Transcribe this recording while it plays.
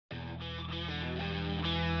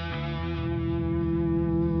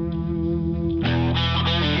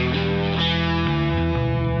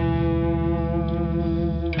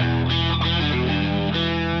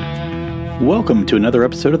Welcome to another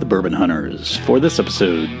episode of the Bourbon Hunters. For this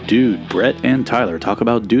episode, Dude, Brett, and Tyler talk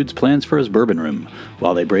about Dude's plans for his bourbon room,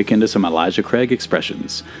 while they break into some Elijah Craig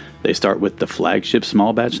expressions. They start with the flagship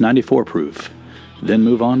small batch 94 proof, then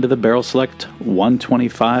move on to the Barrel Select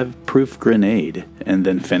 125 proof grenade, and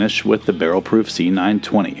then finish with the barrel proof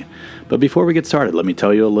C920. But before we get started, let me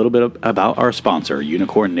tell you a little bit about our sponsor,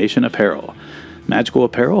 Unicorn Nation Apparel. Magical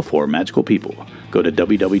apparel for magical people. Go to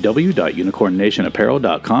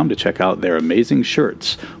www.unicornnationapparel.com to check out their amazing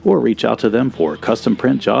shirts, or reach out to them for custom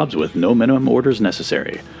print jobs with no minimum orders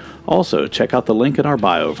necessary. Also, check out the link in our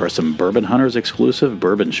bio for some Bourbon Hunters exclusive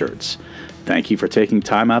bourbon shirts. Thank you for taking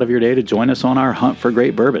time out of your day to join us on our hunt for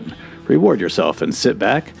great bourbon. Reward yourself and sit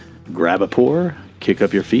back, grab a pour, kick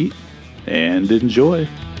up your feet, and enjoy.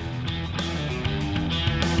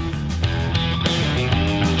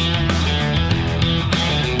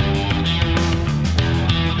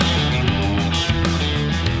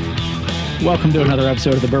 Welcome to another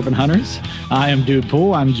episode of the Bourbon Hunters. I am Dude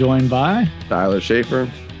Poole. I'm joined by Tyler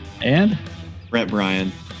Schaefer and Brett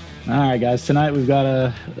Bryan. All right, guys. Tonight we've got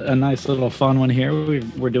a nice little fun one here.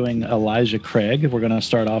 We're doing Elijah Craig. We're going to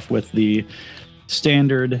start off with the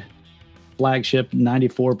standard flagship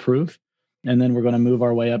 94 proof, and then we're going to move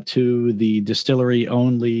our way up to the distillery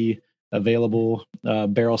only available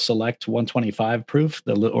Barrel Select 125 proof,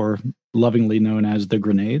 or lovingly known as the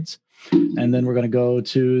Grenades. And then we're going to go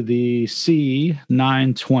to the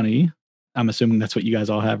C920. I'm assuming that's what you guys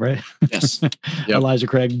all have, right? Yes. Yep. Elijah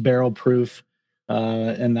Craig barrel proof.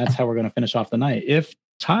 And that's how we're going to finish off the night. If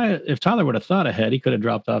Tyler would have thought ahead, he could have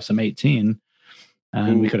dropped off some 18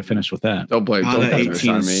 and we could have finished with that. Don't blame that this 18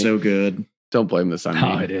 on me. is so good. Don't blame this on me.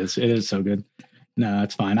 Oh, it is. It is so good. No,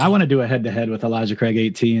 it's fine. I want to do a head-to-head with Elijah Craig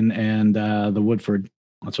 18 and the Woodford.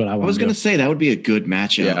 That's what I want. I was going to say that would be a good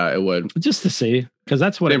matchup. Yeah, it would. Just to see, because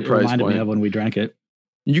that's what Same it price reminded point. me of when we drank it.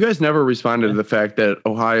 You guys never responded to the fact that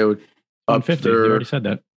Ohio upped 150. You their... already said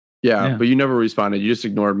that. Yeah, but you never responded. You just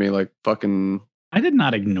ignored me like fucking I did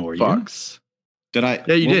not ignore you. fucks. Did I?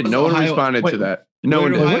 Yeah, you what did. was No one Ohio- responded Wait, to that. No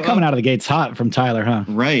one wait, did. Well, we're coming out of the gates hot from Tyler, huh?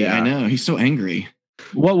 Right, Yeah. I know. He's so angry.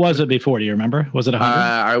 What was it before? Do you remember? Was it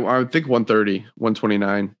 100? I think 130,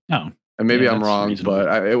 129. No. And maybe Yeah, I'm that's wrong, reasonable.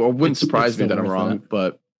 but it wouldn't It's surprise me still that I'm worth wrong. that.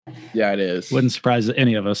 But yeah, it is. Wouldn't surprise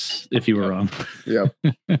any of us if you were wrong. Yeah.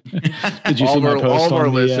 Did you all see of my our, post all of our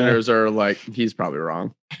on the, listeners are like, he's probably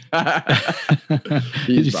wrong.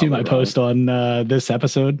 Did you see my post on this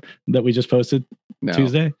episode that we just posted No.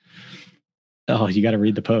 Tuesday? Oh, you got to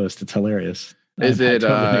read the post. It's hilarious. Is I it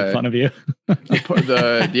totally make fun of you?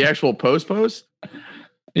 the actual post?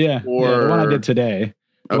 Yeah, the one I did today.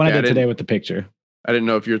 The one I did today with the picture. I didn't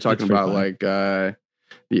know if you were talking It's pretty about funny. like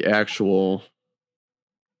the actual.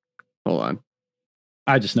 Hold on.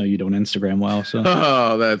 I just know you don't Instagram well, so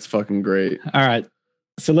Oh, that's fucking great. all right.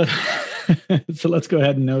 So let's go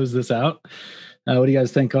ahead and nose this out. What do you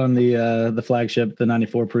guys think on the flagship, the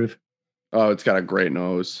 94 proof? Oh, it's got a great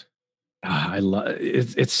nose. I love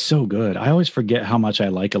it's so good. I always forget how much I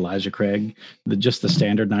like Elijah Craig, just the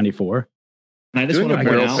standard 94. And I just Doing want a to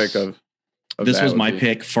point barrel out, pick of this that was would my be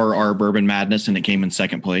pick for our Bourbon Madness, and it came in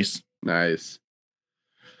second place. Nice.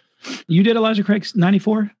 You did Elijah Craig's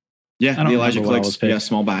 94? Yeah, I don't the Elijah remember what I was Clegg's, picked. yeah,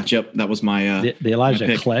 small batch. Yep, that was my. The Elijah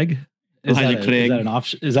pick. Clegg? Elijah Craig.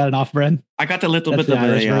 Is that an off brand? I got a little That's bit the of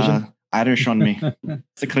Irish a version? Irish on me.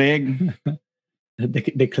 It's a Craig.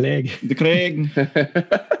 The Clegg. The Craig.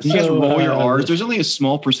 You guys So, roll your R's. There's only a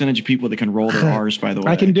small percentage of people that can roll their R's, by the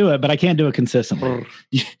way. I can do it, but I can't do it consistently.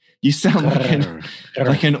 You sound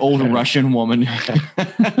like an old Russian woman.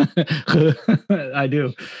 I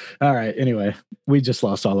do. All right. Anyway, we just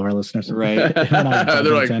lost all of our listeners. Right. We're not even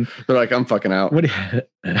they're like, 10. they're like, I'm fucking out.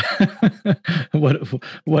 What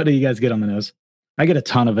what do you guys get on the nose? I get a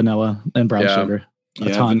ton of vanilla and brown Yeah. sugar. A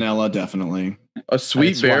Yeah, ton. vanilla, definitely. A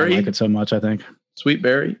sweet That's why I berry. like it so much, I think. Sweet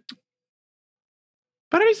berry.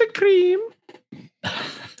 Berries and cream.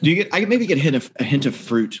 Do you get? I maybe get a hint of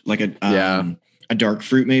fruit, like a dark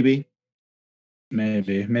fruit, maybe.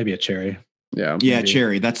 Maybe a cherry. Yeah. Yeah, Maybe.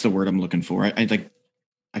 cherry. That's the word I'm looking for. I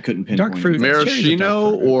couldn't pinpoint. Dark fruit. it. Cherry's a dark Maraschino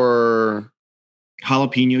fruit. or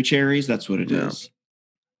Jalapeno cherries. That's what it Yeah. is.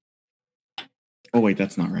 Oh wait,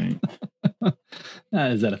 that's not right.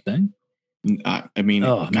 Is that a thing? I mean,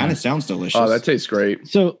 Oh, it kind man. of sounds delicious. oh, that tastes great.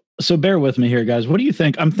 So bear with me here, guys. What do you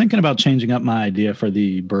think? I'm thinking about changing up my idea for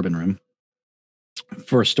the bourbon room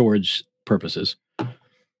for storage purposes. I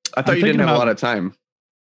I'm thought you didn't thinking have a about- lot of time.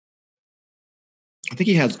 I think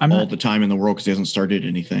he has I'm all not- the time in the world because he hasn't started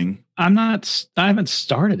anything. I haven't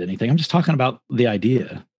started anything. I'm just talking about the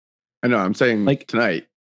idea. I know. I'm saying Like- tonight.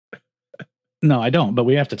 No, I don't, but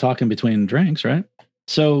we have to talk in between drinks, right?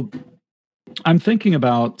 So I'm thinking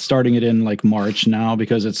about starting it in like March now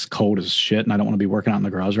because it's cold as shit and I don't want to be working out in the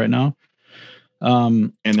garage right now.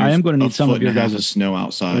 And I am going to need some of your guys' snow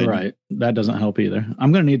outside. Right. That doesn't help either.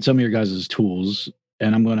 I'm going to need some of your guys' tools,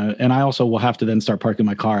 and and I also will have to then start parking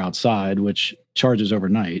my car outside, which charges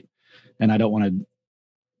overnight. And I don't want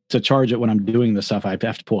to charge it when I'm doing this stuff. I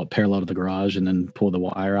have to pull it parallel to the garage and then pull the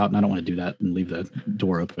wire out. And I don't want to do that and leave the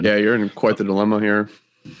door open. Yeah, you're in quite the dilemma here.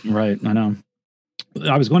 Right. I know.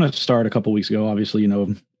 I was going to start a couple weeks ago. Obviously,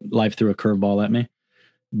 life threw a curveball at me.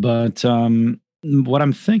 But what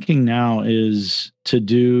I'm thinking now is to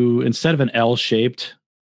do, instead of an L-shaped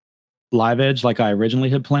live edge like I originally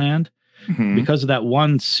had planned, because of that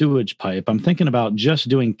one sewage pipe, I'm thinking about just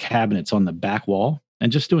doing cabinets on the back wall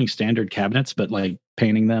and just doing standard cabinets, but like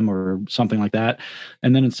painting them or something like that.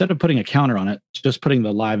 And then instead of putting a counter on it, just putting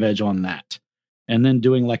the live edge on that. And then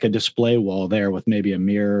doing like a display wall there with maybe a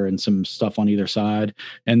mirror and some stuff on either side.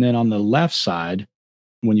 And then on the left side,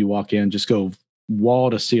 when you walk in, just go wall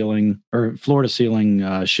to ceiling or floor to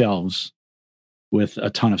ceiling shelves with a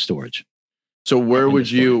ton of storage. So where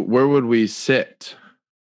would we sit?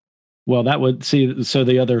 Well, so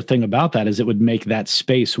the other thing about that is it would make that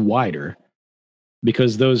space wider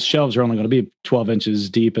because those shelves are only going to be 12 inches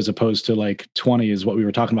deep as opposed to like 20 is what we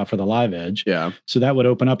were talking about for the live edge. Yeah. So that would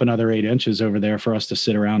open up another 8 inches over there for us to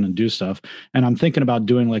sit around and do stuff. And I'm thinking about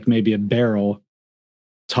doing like maybe a barrel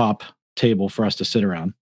top table for us to sit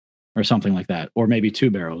around or something like that, or maybe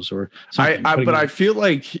 2 barrels or something. I feel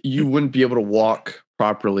like you wouldn't be able to walk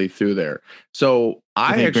properly through there. So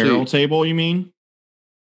barrel table, you mean?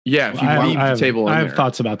 Yeah, if you leave the table in there. I have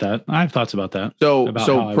thoughts about that. So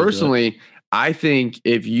personally, I think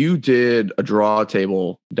if you did a draw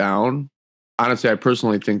table down, honestly, I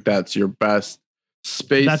personally think that's your best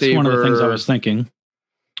space saver. That's one of the things I was thinking.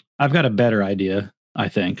 I've got a better idea, I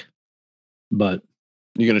think, but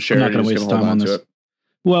you're going to share it. I'm not going to waste time on this.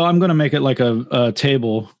 Well, I'm going to make it like a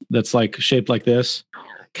table that's like shaped like this,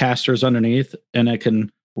 casters underneath, and it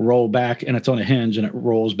can roll back, and it's on a hinge, and it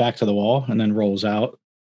rolls back to the wall, and then rolls out.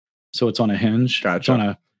 So it's on a hinge.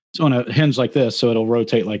 Gotcha. It's on a hinge like this, so it'll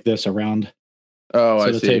rotate like this around. Oh, so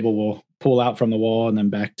I the see. Table will pull out from the wall and then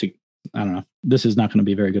back to. I don't know. This is not going to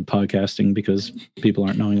be very good podcasting because people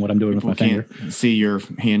aren't knowing what I'm doing with my finger. See your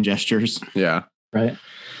hand gestures. Yeah. Right.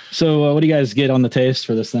 So what do you guys get on the taste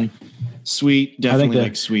for this thing? Sweet.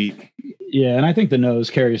 Definitely sweet. Yeah, and I think the nose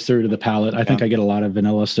carries through to the palate. I think I get a lot of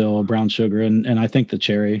vanilla still, brown sugar, and I think the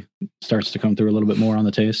cherry starts to come through a little bit more on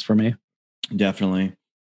the taste for me. Definitely.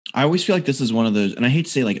 I always feel like this is one of those, and I hate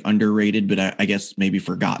to say like underrated, but I guess maybe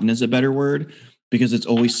forgotten is a better word because it's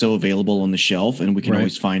always so available on the shelf and we can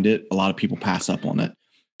always find it. A lot of people pass up on it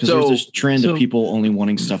because there's this trend of people only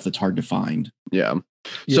wanting stuff that's hard to find. Yeah.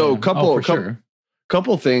 So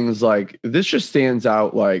couple things like this just stands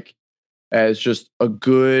out like as just a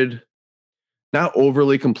good, not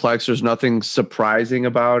overly complex. There's nothing surprising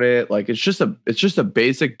about it. Like it's just a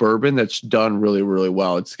basic bourbon that's done really, really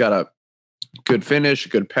well. It's got a good finish,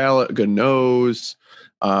 good palate, good nose.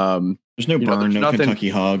 There's no burn, no Kentucky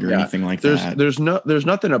hug or anything like that. There's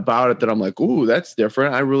nothing about it that I'm like, ooh, that's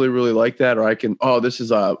different. I really, really like that. Or this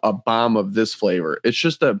is a bomb of this flavor. It's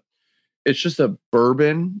just a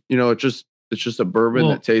bourbon, it's just a bourbon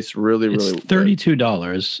that tastes really, really good. It's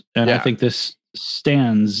 $32. And I think this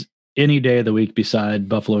stands any day of the week beside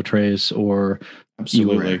Buffalo Trace or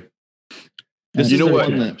absolutely. You know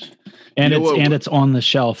what? And it's on the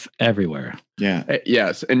shelf everywhere. Yeah.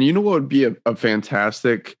 Yes. And you know what would be a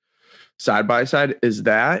fantastic side by side is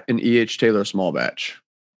that an E.H. Taylor small batch.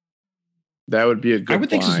 That would be a good. I would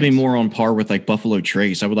think this would be more on par with like Buffalo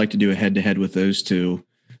Trace. I would like to do a head to head with those two.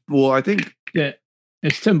 Well, I think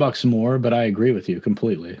it's $10 more, but I agree with you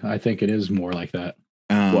completely. I think it is more like that.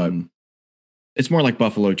 What? It's more like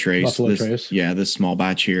Buffalo Trace. Trace. Yeah, this small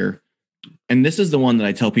batch here. And this is the one that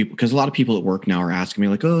I tell people, because a lot of people at work now are asking me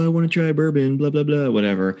like, oh, I want to try bourbon, blah, blah, blah,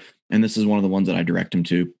 whatever. And this is one of the ones that I direct them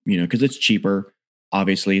to, because it's cheaper.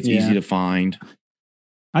 Obviously, it's easy to find.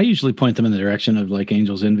 I usually point them in the direction of like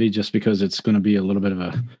Angel's Envy just because it's going to be a little bit of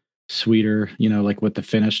a sweeter, like with the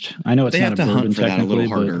finished. I know it's not a bourbon technically, a little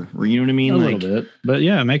harder. You know what I mean? A little bit. But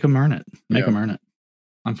yeah, make them earn it. Make them earn it.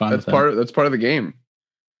 I'm fine with that. That's part of the game.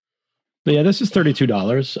 But yeah, this is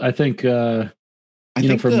 $32. I think,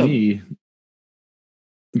 me,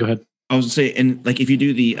 go ahead. I was going to say, and like if you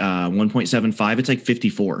do the 1.75, it's like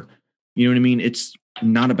 54. You know what I mean? It's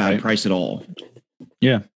not a bad price at all.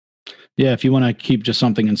 Yeah. Yeah. If you want to keep just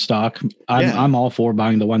something in stock, I'm all for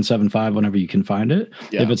buying the 175 whenever you can find it.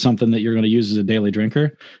 Yeah. If it's something that you're going to use as a daily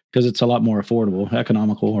drinker, because it's a lot more affordable,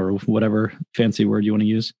 economical, or whatever fancy word you want to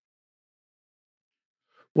use.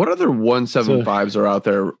 What other 175s are out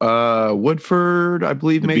there? Woodford, I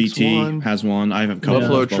believe, makes BT one. has one. I have a couple.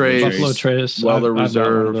 Buffalo Trace. Buffalo Trace. Weller Reserve. I've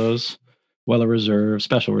got one of those. Weller Reserve,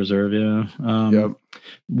 Special Reserve, yeah. Yep.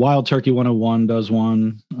 Wild Turkey 101 does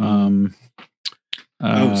one.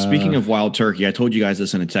 Speaking of Wild Turkey, I told you guys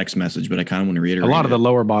this in a text message, but I kind of want to reiterate. A lot of the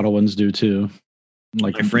lower bottle ones do too.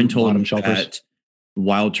 Like my friend told me that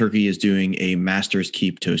Wild Turkey is doing a Master's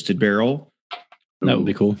Keep toasted barrel. That would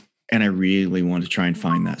be cool. And I really want to try and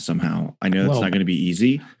find that somehow. I know that's not going to be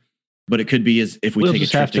easy, but it could be as if we take a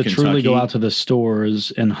trip to Kentucky. Truly go out to the stores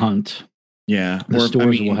and hunt. Yeah, the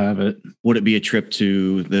stores will have it. Would it be a trip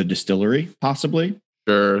to the distillery? Possibly.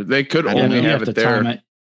 Sure, they could only have it there.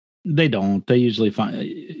 They don't. They usually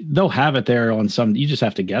they'll have it there on some. You just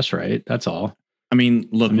have to guess right. That's all. I mean,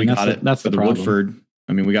 look, we got it. That's for the Woodford.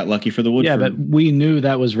 I mean, we got lucky for the Woodford. Yeah, but we knew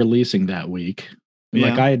that was releasing that week.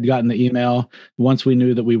 Like I had gotten the email once we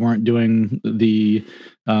knew that we weren't doing the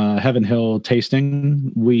Heaven Hill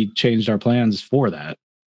tasting. We changed our plans for that.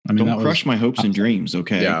 I mean, don't crush my hopes and dreams.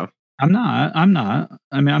 Okay. Yeah. I'm not.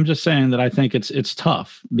 I mean, I'm just saying that I think it's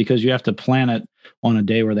tough because you have to plan it on a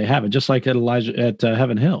day where they have it, just like at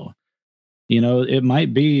Heaven Hill. You know, it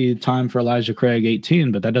might be time for Elijah Craig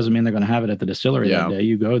 18, but that doesn't mean they're going to have it at the distillery that day.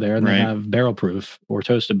 You go there and they have barrel proof or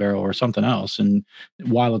toasted barrel or something else. And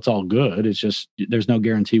while it's all good, it's just there's no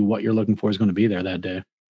guarantee what you're looking for is going to be there that day.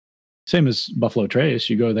 Same as Buffalo Trace,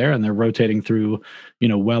 you go there and they're rotating through, you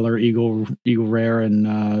know, Weller, Eagle Rare,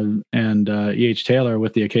 and E.H. Taylor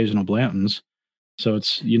with the occasional Blantons. So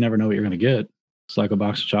you never know what you're going to get. It's like a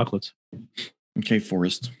box of chocolates. Okay,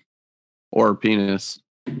 Forrest or penis.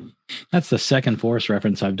 That's the second Forrest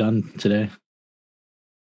reference I've done today.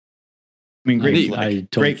 I mean,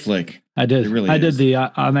 great flick. I did. It really I did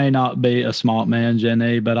I may not be a smart man,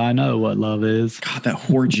 Jenny, but I know what love is. God, that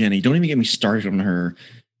whore Jenny. Don't even get me started on her.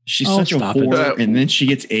 She's such a whore, and then she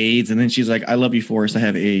gets AIDS, and then she's like, "I love you, Forrest. I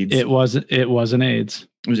have AIDS." It wasn't AIDS.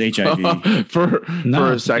 It was HIV. For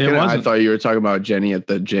a second, I thought you were talking about Jenny at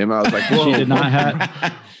the gym. I was like, "Whoa!" She did not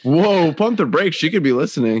have. Whoa! Pump the brakes. She could be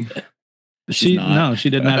listening. She didn't have AIDS. She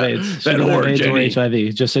didn't have AIDS or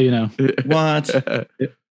HIV. Just so you know. What?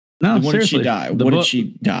 No, when did she die? What did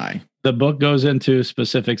she die? The book goes into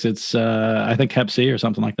specifics. It's I think Hep C or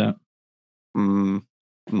something like that.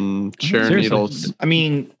 Sharing needles. I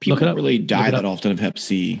mean, people don't really die that often of Hep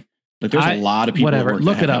C. Like there's a lot of people that work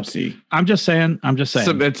look it up. Hep C. I'm just saying.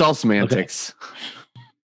 It's all semantics.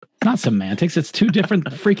 Not semantics. It's two different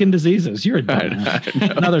freaking diseases. You're a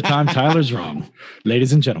dumbass. Another time, Tyler's wrong,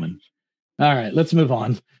 ladies and gentlemen. All right, let's move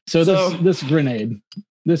on. So this grenade.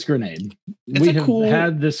 We have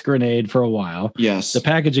had this grenade for a while. Yes. The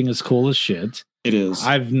packaging is cool as shit. It is.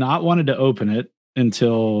 I've not wanted to open it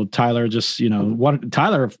until Tyler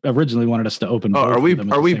Tyler originally wanted us to open. Are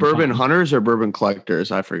we bourbon hunters or bourbon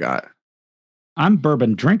collectors? I forgot. I'm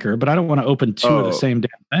bourbon drinker, but I don't want to open two of the same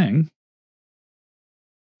damn thing.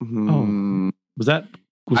 Was that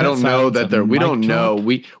I don't know that they're. We don't know.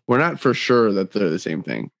 We're not for sure that they're the same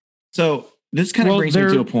thing. So this kind of brings me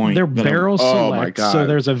to a point. They're barrel select, so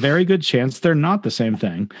there's a very good chance they're not the same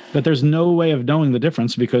thing. But there's no way of knowing the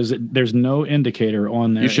difference because there's no indicator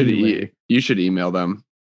on there. You should email them.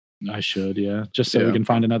 I should, yeah, just so we can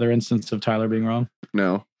find another instance of Tyler being wrong.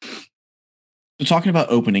 No. So talking about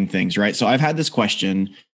opening things, right? So I've had this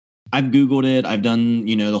question. I've Googled it. I've done,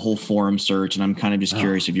 the whole forum search, and I'm kind of just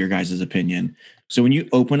curious of your guys' opinion. So when you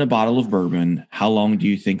open a bottle of bourbon, how long do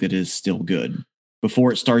you think that is still good?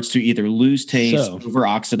 Before it starts to either lose taste, over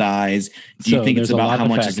oxidize? Do you think it's about how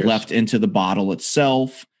much is left into the bottle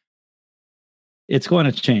itself? It's going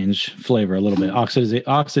to change flavor a little bit.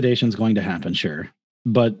 Oxidation is going to happen, sure.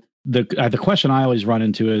 But the question I always run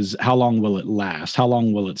into is how long will it last? How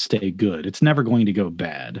long will it stay good? It's never going to go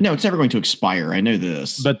bad. No, it's never going to expire. I know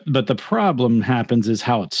this. But the problem happens is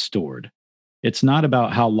how it's stored. It's not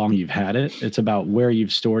about how long you've had it. It's about where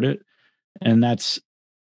you've stored it. And that's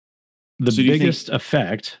the biggest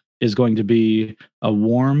effect is going to be a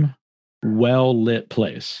warm, well-lit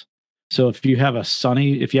place. So if you have it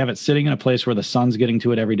sitting in a place where the sun's getting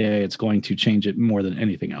to it every day, it's going to change it more than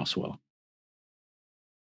anything else will.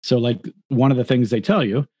 So like one of the things they tell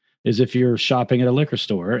you is if you're shopping at a liquor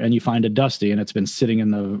store and you find a Dusty and it's been sitting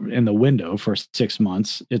in the window for 6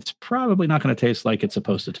 months, it's probably not going to taste like it's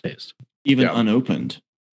supposed to taste. Even unopened.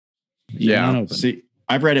 Unopened. See,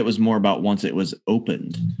 I've read it was more about once it was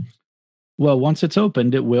opened. Well, once it's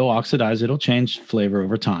opened, it will oxidize. It'll change flavor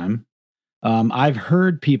over time. I've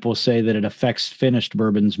heard people say that it affects finished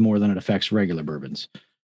bourbons more than it affects regular bourbons.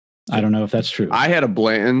 I don't know if that's true. I had a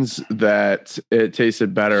Blanton's that it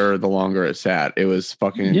tasted better the longer it sat. It was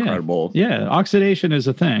fucking incredible. Yeah, oxidation is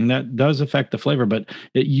a thing that does affect the flavor, but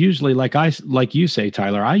it usually, like you say,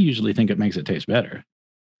 Tyler, I usually think it makes it taste better.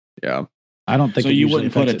 Yeah. I don't think so. You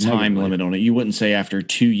wouldn't put a time limit on it. You wouldn't say after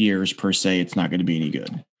 2 years per se, it's not going to be any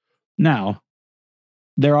good. Now,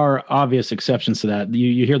 there are obvious exceptions to that.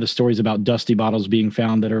 You hear the stories about dusty bottles being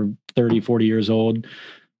found that are 30, 40 years old.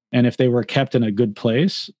 And if they were kept in a good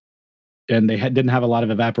place and they didn't have a lot of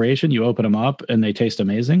evaporation, you open them up and they taste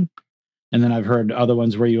amazing. And then I've heard other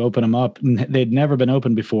ones where you open them up and they'd never been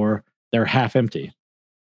opened before. They're half empty.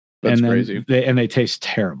 That's crazy. They taste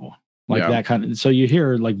terrible. Like that kind of, so you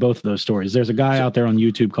hear like both of those stories. There's a guy out there on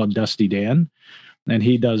YouTube called Dusty Dan, and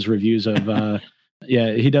he does reviews of, bourbons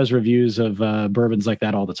like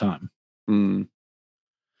that all the time. Mm.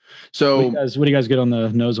 So what do you guys get on the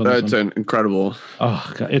nose on this? That's an incredible.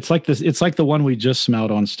 Oh God. It's like this. It's like the one we just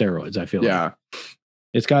smelled on steroids. I feel like.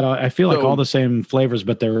 It's got, I feel like all the same flavors,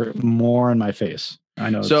 but they're more in my face. I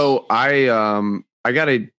know. So I got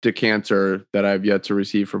a decanter that I've yet to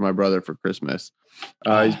receive from my brother for Christmas.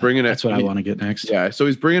 He's bringing it. That's what I want to get next. Yeah. So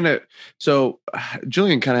he's bringing it. So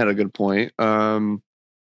Jillian kind of had a good point.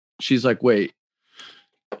 She's like, wait,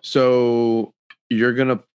 so you're going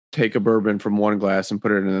to take a bourbon from one glass and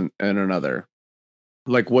put it in another.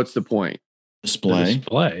 Like, what's the point? Display.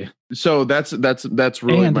 So that's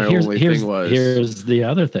really and my only thing was. Here's the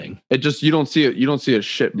other thing. It just, you don't see a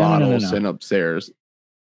shit bottle sitting upstairs.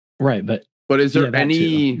 Right. But is there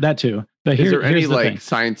any that too? But is there any like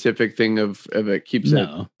scientific thing of it keeps it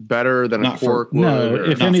better than a cork would? No,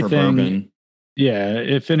 if anything,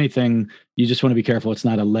 if anything, you just want to be careful. It's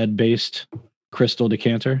not a lead-based crystal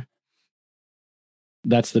decanter.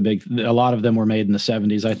 That's the big. A lot of them were made in the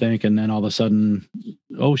 70s, I think, and then all of a sudden,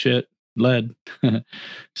 oh shit, lead.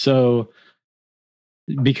 So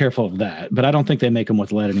be careful of that. But I don't think they make them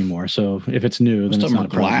with lead anymore. So if it's new, then it's not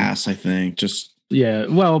glass. I think just. Yeah,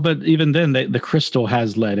 well, but even then, the crystal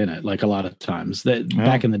has lead in it. Like a lot of times,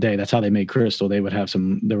 back in the day, that's how they made crystal. They would have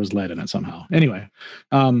there was lead in it somehow. Anyway,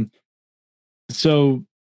 so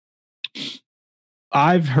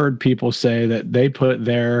I've heard people say that they put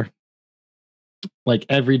their like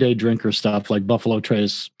everyday drinker stuff, like Buffalo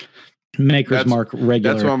Trace, Maker's Mark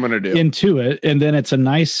regular. That's what I'm gonna do into it, and then it's a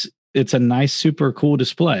nice, super cool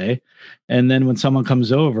display. And then when someone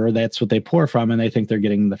comes over, that's what they pour from, and they think they're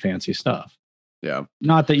getting the fancy stuff. Yeah.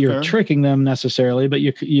 Not that you're tricking them necessarily, but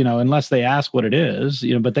you know, unless they ask what it is,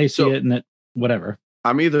 but they see it and it, whatever.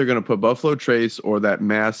 I'm either going to put Buffalo Trace or that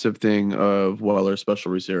massive thing of Weller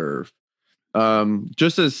Special Reserve.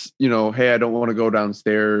 Just as, hey, I don't want to go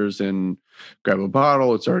downstairs and grab a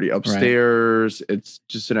bottle. It's already upstairs. Right. It's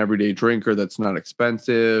just an everyday drinker that's not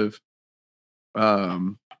expensive.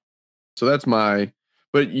 So that's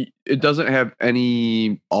but it doesn't have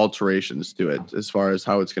any alterations to it as far as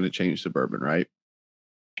how it's going to change the bourbon, right?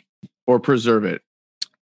 Or preserve it.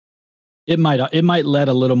 It might let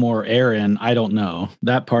a little more air in. I don't know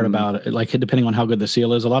that part about it. Like depending on how good the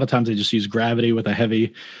seal is. A lot of times they just use gravity with a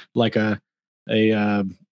heavy, like a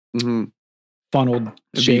funneled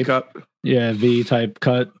shape. V-cup. Yeah, V type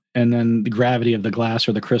cut, and then the gravity of the glass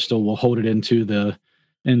or the crystal will hold it into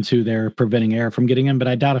their preventing air from getting in. But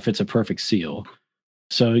I doubt if it's a perfect seal.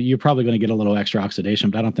 So you're probably going to get a little extra oxidation,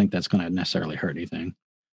 but I don't think that's going to necessarily hurt anything.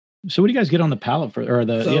 So what do you guys get on the palate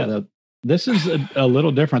this is a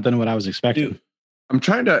little different than what I was expecting. Dude, I'm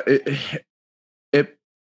trying to, it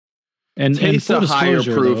tastes a higher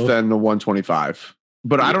proof than the 125,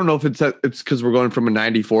 but I don't know if it's because we're going from a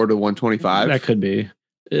 94 to 125. That could be.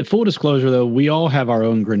 Full disclosure though, we all have our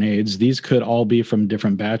own grenades. These could all be from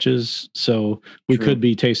different batches. So we could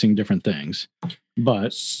be tasting different things,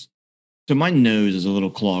 but. So my nose is a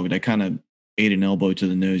little clogged. I kind of ate an elbow to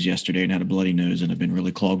the nose yesterday and had a bloody nose and have been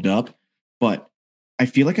really clogged up. But I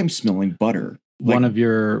feel like I'm smelling butter. Like, one of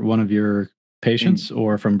your patients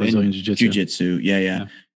or from Brazilian Jiu-Jitsu? Jiu-Jitsu, yeah.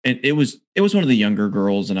 And it was one of the younger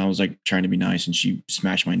girls, and I was like trying to be nice, and she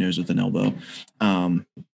smashed my nose with an elbow.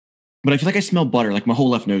 But I feel like I smell butter. Like my whole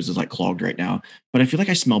left nose is like clogged right now. But I feel like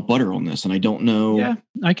I smell butter on this, and I don't know. Yeah,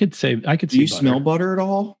 I could see. Do you smell butter at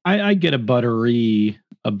all? I get a buttery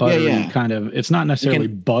kind of. It's not necessarily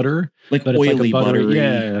butter, but it's oily, like a buttery.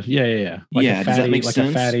 buttery. Yeah. Like a fatty, does that make sense?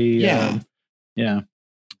 A fatty. Yeah.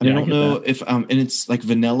 And I don't know if and it's like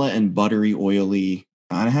vanilla and buttery, oily.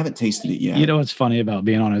 I haven't tasted it yet. You know what's funny about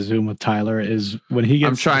being on a Zoom with Tyler is when he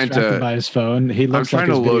gets distracted by his phone, he looks like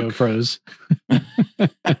his video froze.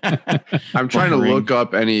 I'm trying to look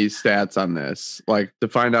up any stats on this, like to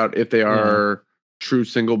find out if they are true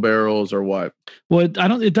single barrels or what? Well,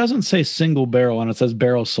 it doesn't say single barrel and it says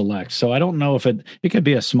barrel select. So I don't know if it could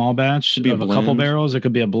be a small batch of a couple barrels. It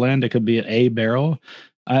could be a blend. It could be a barrel.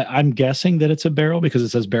 I'm guessing that it's a barrel because it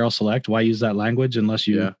says barrel select. Why use that language unless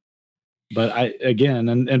you? Yeah. But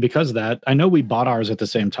and because of that, I know we bought ours at the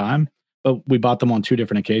same time, but we bought them on 2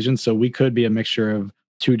 different occasions. So we could be a mixture of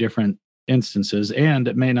 2 different instances, and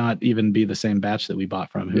it may not even be the same batch that we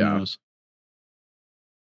bought from. Who knows?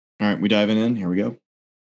 All right, we diving in. Here we go.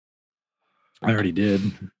 I already did.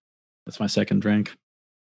 That's my second drink.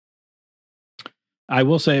 I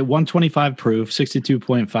will say 125 proof,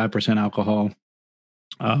 62.5% alcohol.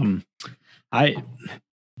 I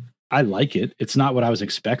like it. It's not what I was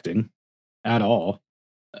expecting at all,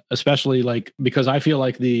 especially because I feel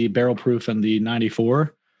like the barrel proof and the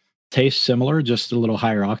 94 taste similar, just a little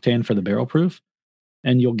higher octane for the barrel proof,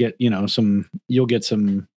 and you'll get some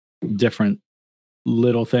different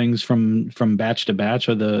little things from batch to batch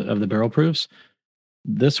of the barrel proofs.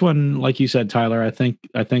 This one, like you said, Tyler, I think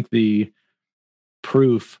the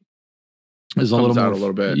proof is a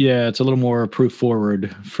little bit. Yeah, it's a little more proof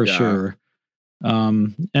forward for sure.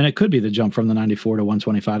 And it could be the jump from the 94 to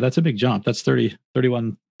 125. That's a big jump. That's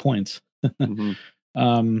 31 points.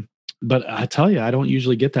 Mm-hmm. But I tell you, I don't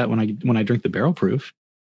usually get that when I drink the barrel proof.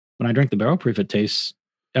 When I drink the barrel proof, it tastes,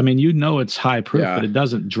 it's high proof, but it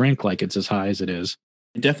doesn't drink like it's as high as it is.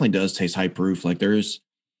 It definitely does taste high proof. Like there's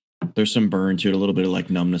some burn to it, a little bit of like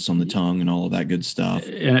numbness on the tongue and all of that good stuff.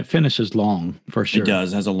 And it finishes long for sure. It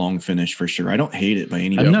does. It has a long finish for sure. I don't hate it by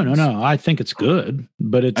any means. No. I think it's good,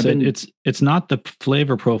 but it's not the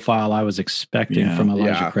flavor profile I was expecting from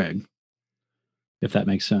Elijah Craig. If that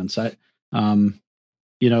makes sense. I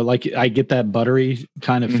get that buttery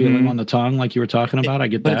kind of feeling on the tongue, like you were talking about. I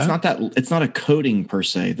get that. But it's not a coating per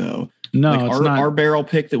se though. No, it's not. Our barrel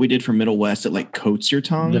pick that we did from Middle West, it like coats your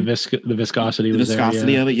tongue. The viscosity of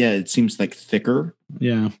it. Yeah, it seems like thicker.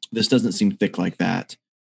 Yeah. This doesn't seem thick like that.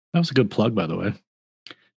 That was a good plug, by the way.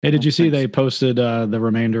 Hey, did you see they posted the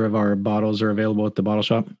remainder of our bottles are available at the bottle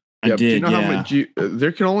shop? I did. Do you know how much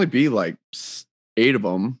there can only be like 8 of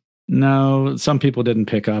them. No, some people didn't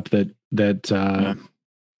pick up that.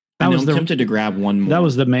 I'm tempted to grab one more. That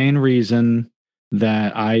was the main reason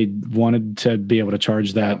that I wanted to be able to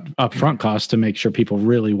charge that upfront cost to make sure people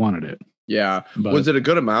really wanted it. Yeah. But was it a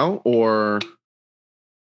good amount or?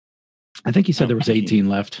 I think he said there was 18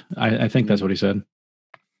 left. I think that's what he said.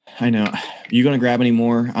 I know. You going to grab any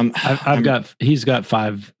more? He's got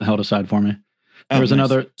 5 held aside for me. There was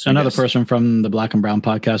another person from the Black and Brown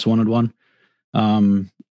podcast wanted one.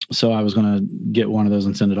 So I was going to get one of those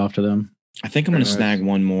and send it off to them. I think I'm going to snag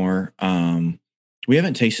one more. We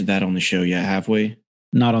haven't tasted that on the show yet, have we?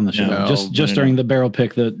 Not on the show. No, just during the barrel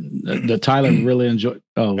pick that Tyler really enjoyed.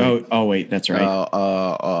 Oh, wait, that's right.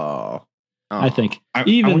 I think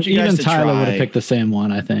even Tyler would have picked the same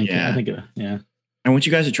one. I think. Yeah. I want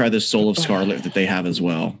you guys to try this Soul of Scarlet that they have as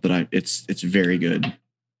well. It's very good.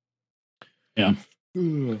 Yeah.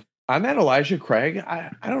 On that Elijah Craig,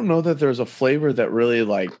 I don't know that there's a flavor that really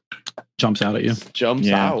like jumps out at you.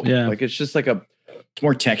 Out. Yeah. Like it's just like it's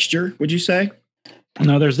more texture, would you say?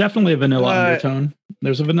 No, there's definitely a vanilla undertone.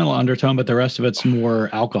 There's a vanilla undertone, but the rest of it's more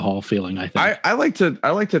alcohol feeling, I think. I like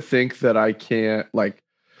to think that I can't like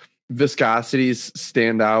viscosities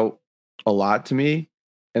stand out a lot to me.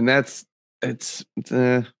 And it's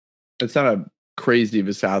not a crazy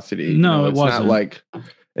viscosity. No, it wasn't. Not like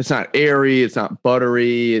it's not airy, it's not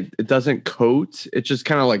buttery, it doesn't coat. It just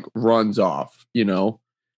kind of like runs off,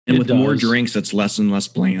 And with more drinks, it's less and less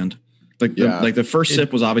bland. The first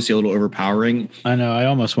sip was obviously a little overpowering. I know. I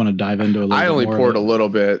almost want to dive into a little bit. I only poured a little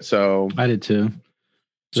bit, so I did too.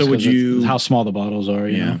 So would you? How small the bottles are?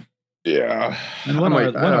 Yeah. And what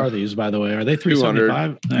are these, by the way? Are they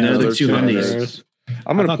 375? No, they're 200.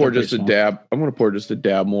 I'm gonna pour just a dab. I'm gonna pour just a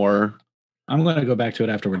dab more. I'm gonna go back to it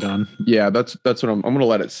after we're done. Yeah, that's what I'm gonna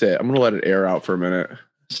let it sit. I'm gonna let it air out for a minute.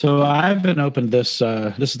 So I've been opened this.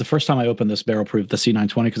 This is the first time I opened this barrel proof, the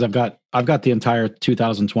C920, because I've got the entire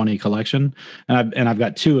 2020 collection, and I've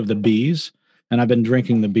got 2 of the Bs, and I've been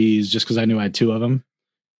drinking the Bs just because I knew I had 2 of them.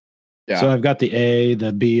 Yeah. So I've got the A,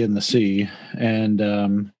 the B, and the C,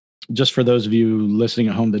 and just for those of you listening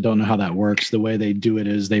at home that don't know how that works, the way they do it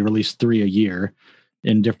is they release 3 a year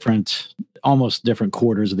in almost different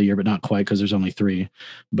quarters of the year, but not quite because there's only 3.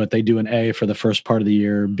 But they do an A for the first part of the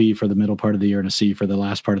year, B for the middle part of the year, and a C for the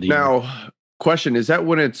last part of the year. Now, question, is that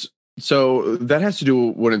when so that has to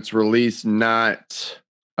do when it's released, not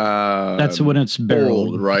that's when it's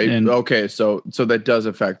barreled, right? Okay, so that does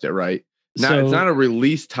affect it, right? Now it's not a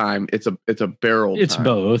release time, it's a barrel time.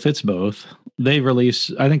 It's both. They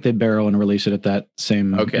release, I think they barrel and release it at that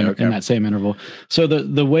same in that same interval. So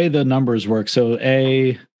the way the numbers work, so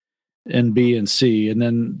A and B and C, and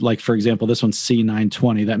then like for example, this one's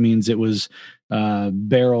C920. That means it was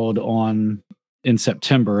barreled in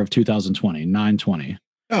September of 2020, 920.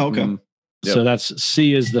 Oh, okay. Yep. So that's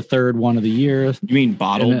C is the third one of the year. You mean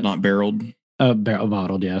bottled, then, not barreled?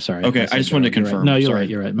 Bottled, yeah. Sorry. Okay, I just wanted to confirm. Right. No, you're right.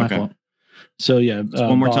 You're right. My fault. So yeah,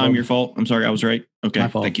 one more time. Your fault. I'm sorry. I was right. Okay. My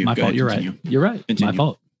fault. Thank you. My fault. You're continue. right. You're right. Continue. My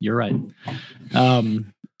fault. You're right.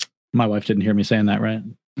 My wife didn't hear me saying that, right?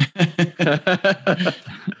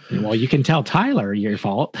 Well, you can tell Tyler your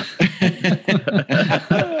fault.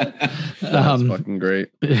 That's fucking great.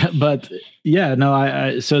 But yeah,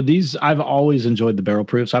 no, so these, I've always enjoyed the barrel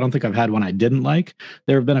proofs. I don't think I've had one I didn't like.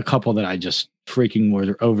 There have been a couple that I just freaking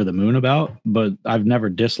were over the moon about, but I've never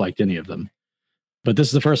disliked any of them. But this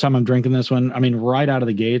is the first time I'm drinking this one. I mean, right out of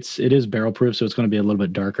the gates, it is barrel proof, so it's going to be a little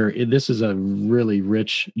bit darker. This is a really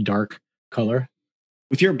rich, dark color.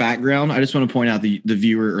 With your background, I just want to point out the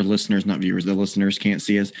viewer or listeners, not viewers, the listeners can't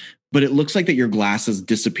see us, but it looks like that your glass has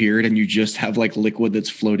disappeared and you just have like liquid that's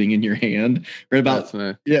floating in your hand. Right about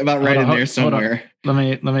right in there somewhere.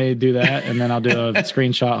 Let me do that, and then I'll do a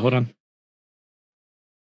screenshot. Hold on.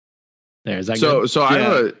 There's that. So I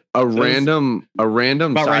have a random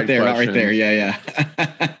about side right there, question. not right there. Yeah.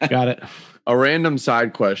 Got it. A random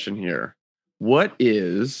side question here. What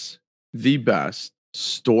is the best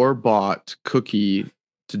store-bought cookie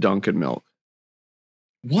to Dunkin' Milk?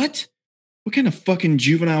 What kind of fucking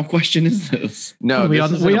juvenile question is this? No, we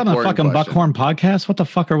on a fucking Buckhorn podcast. What the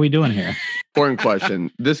fuck are we doing here? Important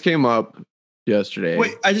question. This came up yesterday.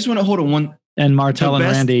 Wait, I just want to hold on one. And Martell and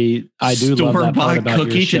Randy, I do love that part about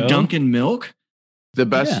cookie your show. to Dunkin' Milk. The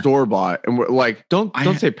best store bought, and we're like, don't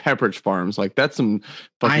say Pepperidge Farms. Like that's some.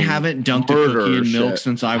 I haven't dunked a cookie in milk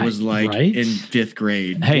since I was like in 5th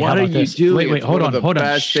grade. Hey, what are you doing? Wait, hold on.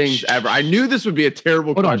 Best things ever. I knew this would be a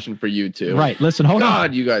terrible question for you two. Right. Listen, hold on.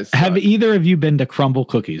 God, you guys. Have either of you been to Crumble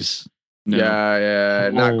Cookies? No.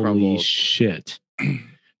 Yeah, not Crumble. Holy shit.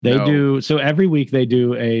 They do. So every week they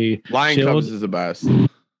do a Lion Cubs is the best.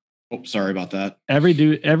 Oh, sorry about that.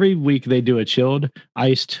 Every week they do a chilled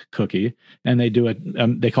iced cookie, and they do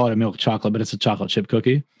it. They call it a milk chocolate, but it's a chocolate chip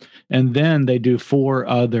cookie. And then they do 4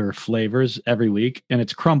 other flavors every week, and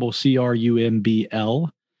it's Crumble,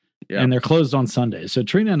 CRUMBL. Yeah. And they're closed on Sundays. So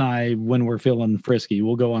Trina and I, when we're feeling frisky,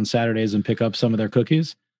 we'll go on Saturdays and pick up some of their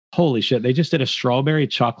cookies. Holy shit! They just did a strawberry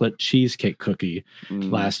chocolate cheesecake cookie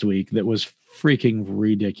last week that was freaking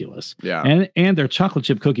ridiculous. Yeah, and their chocolate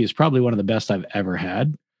chip cookie is probably one of the best I've ever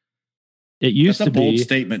had. It used That's to be a bold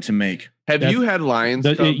statement to make. Have you had Lions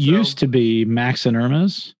Cubs? It used to be Max and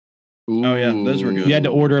Irma's. Ooh. Oh yeah, those were good. You had to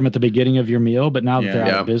order them at the beginning of your meal, but now that they're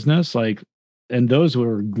out of business, and those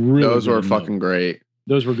were fucking great.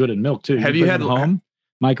 Those were good in milk too. Have you had them home?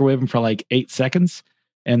 Microwave them for like 8 seconds,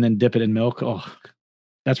 and then dip it in milk. Oh,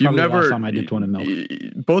 that's probably the last time I dipped one in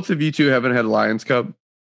milk. Both of you two haven't had Lions Cup.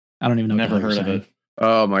 I don't even know. Never heard of it.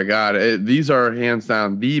 Oh my god, these are hands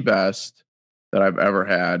down the best that I've ever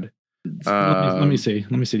had. Let me see.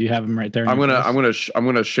 Do you have them right there? I'm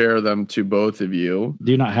gonna share them to both of you.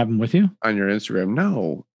 Do you not have them with you on your Instagram?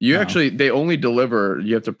 No, you actually. They only deliver.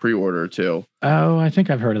 You have to pre-order too. Oh, I think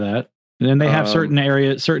I've heard of that. And then they have certain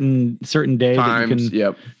areas, certain days times, that you can.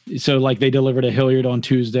 Yep. So like they deliver to Hilliard on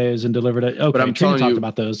Tuesdays and delivered it. Okay, but I'm telling you,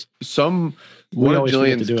 about those. One of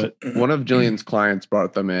Jillian's clients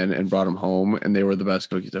brought them in and brought them home, and they were the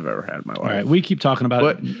best cookies I've ever had in my life. All right, we keep talking about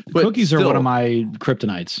it. But cookies still, are one of my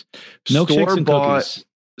kryptonites. Milkshakes and cookies.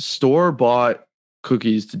 Store-bought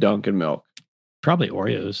cookies to Dunkin' Milk. Probably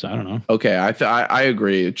Oreos. I don't know. Okay, I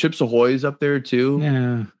agree. Chips Ahoy's up there too.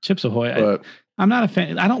 Yeah, Chips Ahoy. I'm not a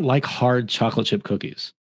fan. I don't like hard chocolate chip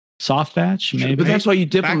cookies. Soft batch, maybe. But that's why you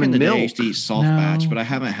dip them in milk. I used to eat soft batch, but I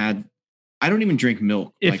haven't had. I don't even drink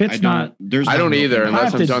milk. If it's not, I don't either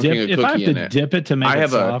unless I'm dunking a cookie in it. If I have to dip it to make it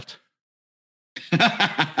soft.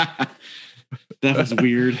 That was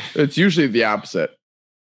weird. It's usually the opposite.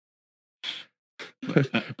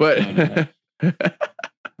 But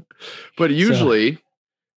usually,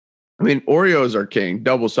 I mean, Oreos are king.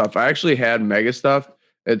 Double stuff. I actually had mega stuff.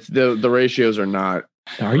 It's the ratios are not.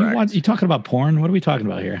 Are you talking about porn? What are we talking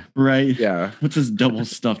about here? Right. Yeah. What's this double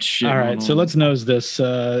stuffed shit? All right. So let's nose this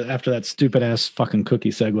after that stupid ass fucking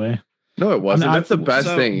cookie segue. No, it wasn't. That's the best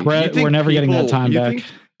thing. Brett, we're never getting that time back.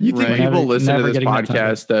 You think people listen to this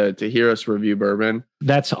podcast to hear us review bourbon?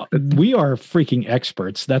 We are freaking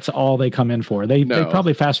experts. That's all they come in for. They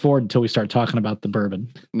probably fast forward until we start talking about the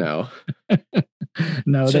bourbon. No.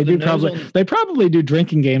 No, so they probably do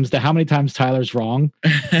drinking games to how many times Tyler's wrong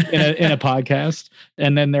in a podcast,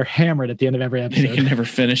 and then they're hammered at the end of every episode. They can never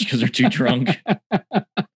finish because they're too drunk.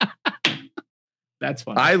 That's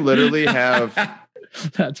funny. I literally have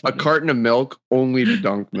a carton of milk only to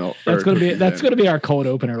dunk milk. That's gonna be our cold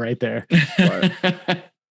opener right there.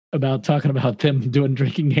 About talking about them doing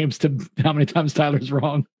drinking games to how many times Tyler's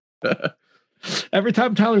wrong. Every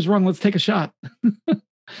time Tyler's wrong, let's take a shot.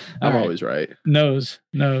 I'm always right. Nose.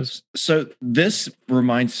 So this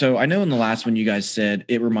reminds. So I know in the last one you guys said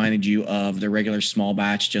it reminded you of the regular small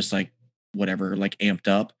batch, just like whatever, like amped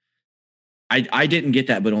up. I didn't get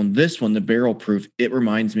that, but on this one, the barrel proof, it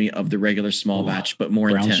reminds me of the regular small batch, but more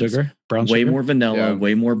brown intense. Brown way sugar? more vanilla,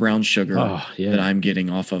 way more brown sugar that I'm getting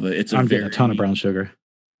off of it. I'm getting a ton of brown sugar.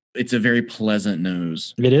 It's a very pleasant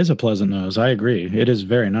nose. It is a pleasant nose. I agree. It is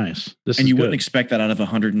very nice. And you wouldn't expect that out of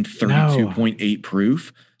 132.8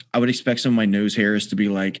 proof. I would expect some of my nose hairs to be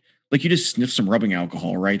like you just sniff some rubbing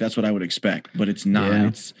alcohol, right? That's what I would expect, but it's not.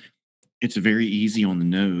 Yeah. It's very easy on the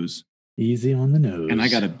nose. Easy on the nose. And I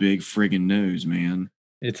got a big friggin' nose, man.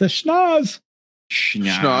 It's a schnoz.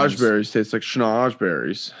 Schnozberries taste like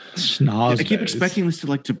schnozberries. I keep expecting this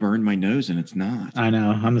to burn my nose, and it's not. I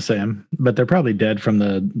know. I'm the same, but they're probably dead from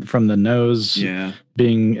the nose. Yeah,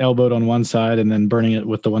 being elbowed on one side and then burning it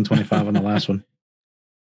with the 125 on the last one.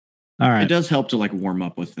 All right, it does help to warm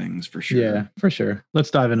up with things for sure. Yeah, for sure.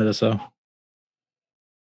 Let's dive into this though.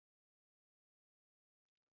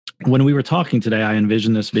 When we were talking today, I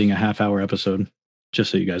envisioned this being a half-hour episode.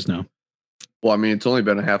 Just so you guys know. Well, I mean, it's only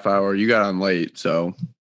been a half hour. You got on late, so.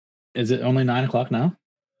 Is it only 9:00 now?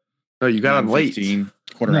 No, you got on late.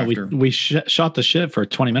 Quarter after. We shot the shit for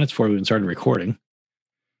 20 minutes before we even started recording.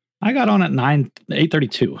 I got on at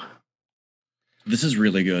 8:32. This is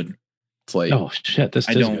really good. It's late. Oh shit! This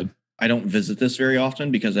is good. I don't visit this very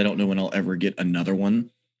often because I don't know when I'll ever get another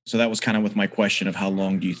one. So that was kind of with my question of how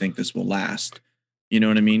long do you think this will last? You know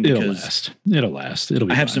what I mean? Because It'll last. It'll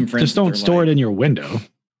be. I have some friends. Just don't store it in your window.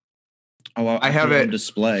 Oh, I have it on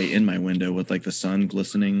display in my window with the sun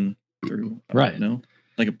glistening through. Right. No,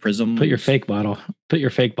 like a prism. Put your fake bottle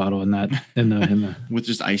in that in the with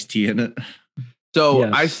just iced tea in it. So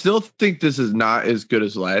yes. I still think this is not as good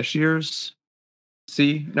as last year's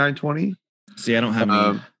C920. See, I don't have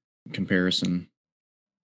any comparison.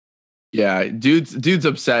 Yeah, dude's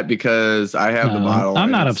upset because I have the bottle.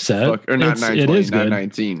 I'm not upset. Or not 920, it is not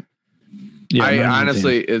 19. Yeah, I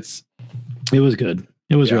honestly, it was good.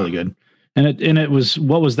 It was really good. And it was,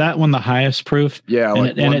 what was that one? The highest proof? Yeah.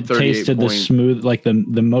 And it tasted the smooth,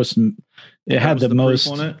 the most, it had the most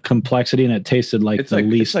complexity and it tasted like the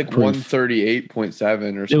least. It's 138.7 or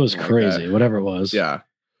something. It was crazy, whatever it was. Yeah.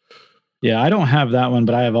 Yeah. I don't have that one,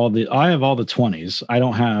 but I have all the 20s. I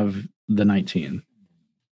don't have the 19.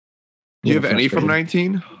 Do you have any from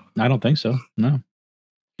 19? I don't think so. No. Can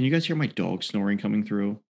you guys hear my dog snoring coming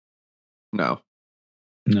through? No.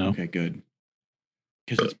 Okay, good.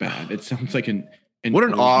 Because it's bad. It sounds like an what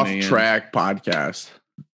an off-track podcast.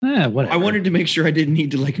 Whatever. I wanted to make sure I didn't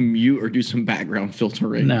need to mute or do some background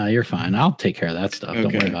filtering. No, you're fine. I'll take care of that stuff. Okay.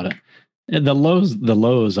 Don't worry about it. The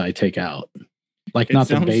lows I take out. Not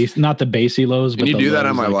the bassy lows. Can you do that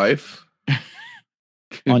on my wife?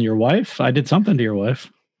 On your wife? I did something to your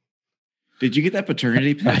wife. Did you get that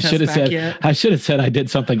paternity test yet? I should have said I did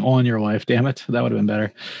something on your wife. Damn it, that would have been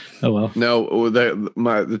better. Oh well. No,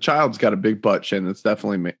 the child's got a big butt chin. It's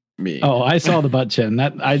definitely me. Oh, I saw the butt chin.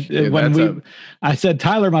 I said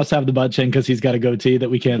Tyler must have the butt chin because he's got a goatee that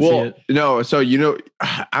we can't see it. No, so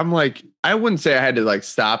I'm I wouldn't say I had to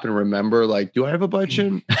stop and remember. Do I have a butt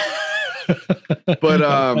chin? But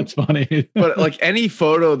that's funny. But any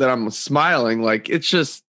photo that I'm smiling,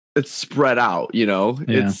 it's spread out.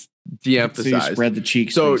 It's de-emphasized. So you spread the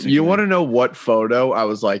cheeks. So you want to know what photo? I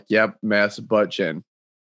was like, yep, massive butt chin.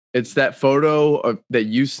 It's that photo that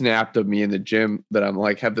you snapped of me in the gym that I'm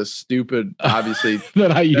have this stupid, obviously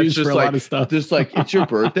that I use for a lot of stuff. Just it's your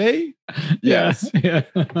birthday. Yes. Yeah.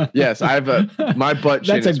 Yes. I have my butt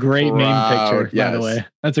chin. That's a great meme picture, by the way.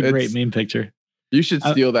 That's a great meme picture. You should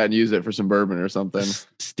steal that and use it for some bourbon or something.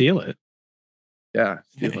 Steal it. Yeah.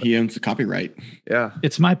 He owns the copyright. Yeah.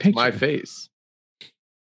 It's my picture. My face.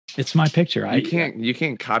 It's my picture. You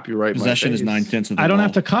can't copyright possession my face. is 9/10 of the I don't law.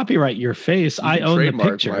 have to copyright your face. I own the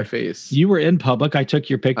picture. My face. You were in public. I took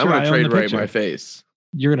your picture. I'm going to trademark my face.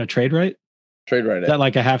 You're going to trade right? Trade right. Is that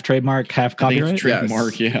like a half trademark, half copyright?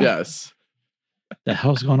 Trademark, yes. Yeah. Yes. The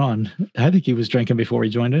hell's going on? I think he was drinking before he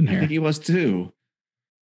joined in here. I think he was too.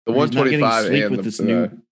 The 125 sleep with this new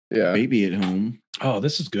baby at home. Oh,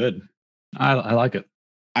 this is good. I like it.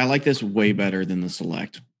 I like this way better than the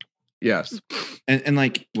Select. Yes. And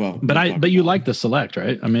like, well, but you like the Select,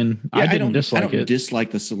 right? I mean, I don't dislike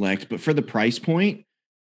the Select, but for the price point,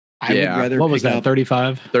 I would rather. What was that?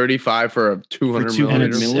 35? 35 for a 200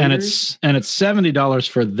 milliliters. And it's $70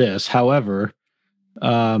 for this. However,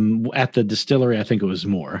 at the distillery, I think it was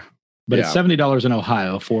more. But it's $70 in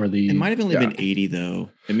Ohio for the. It might have only been 80 though.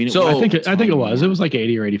 I mean, I think it was. More. It was like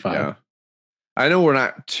 80 or 85. Yeah. I know we're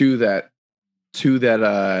not to that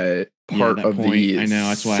part of the I know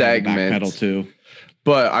that's why segment, I backpedal too.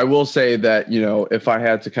 But I will say that, if I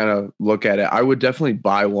had to kind of look at it, I would definitely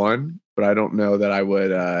buy one, but I don't know that I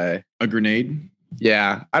would a grenade.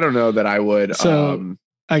 Yeah, I don't know that I would. So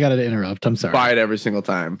I got to interrupt. I'm sorry. Buy it every single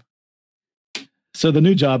time. So the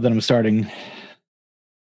new job that I'm starting,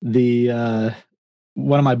 one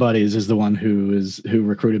of my buddies is the one who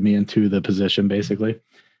recruited me into the position, basically.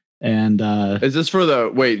 And is this for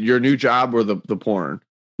your new job or the porn?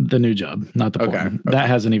 The new job, not the porn. Okay. That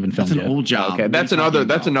hasn't even filmed yet. That's an old job. Okay, that's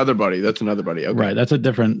another buddy. That's another buddy. Okay. Right. That's a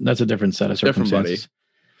different set of circumstances. Different buddy.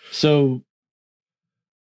 So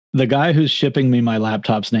the guy who's shipping me my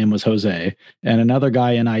laptop's name was Jose, and another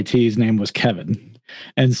guy in IT's name was Kevin.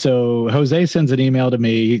 And so Jose sends an email to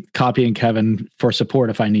me copying Kevin for support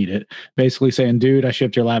if I need it, basically saying, dude, I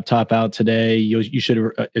shipped your laptop out today.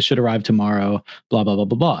 It should arrive tomorrow, blah, blah, blah,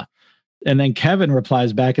 blah, blah. And then Kevin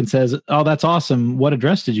replies back and says, oh, that's awesome. What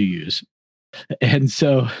address did you use? And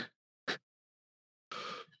so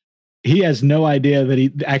he has no idea that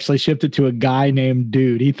he actually shipped it to a guy named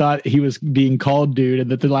Dude. He thought he was being called Dude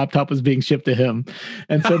and that the laptop was being shipped to him.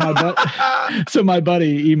 And so my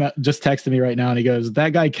buddy just texted me right now and he goes,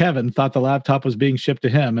 that guy Kevin thought the laptop was being shipped to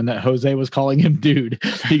him and that Jose was calling him Dude.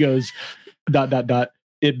 He goes, ...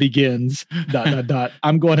 It begins ...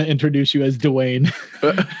 I'm going to introduce you as Dwayne.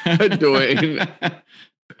 Dwayne.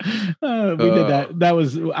 We did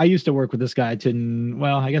that. I used to work with this guy I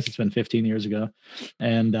guess it's been 15 years ago.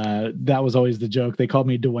 And that was always the joke. They called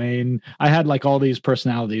me Dwayne. I had like all these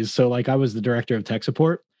personalities. So like I was the director of tech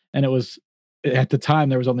support, and it was at the time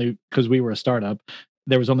there was only, because we were a startup,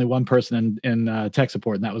 there was only one person in tech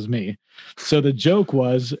support, and that was me. So the joke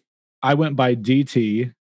was I went by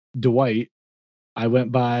DT, Dwight. I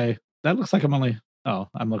went by, that looks like I'm looking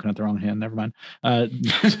at the wrong hand. Never mind.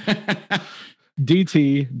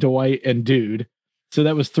 DT, Dwight, and Dude. So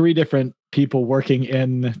that was 3 different people working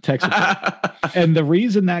in tech support. And the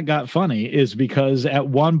reason that got funny is because at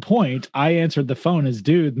one point I answered the phone as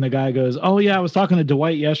Dude, and the guy goes, oh yeah, I was talking to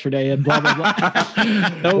Dwight yesterday and blah, blah, blah.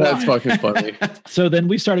 That's fucking funny. So then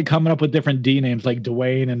we started coming up with different D names like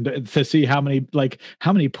Dwayne, and to see how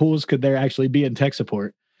many pools could there actually be in tech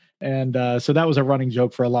support. And so that was a running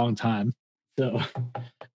joke for a long time. So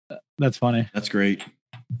that's funny. That's great.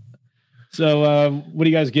 So what do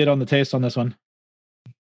you guys get on the taste on this one?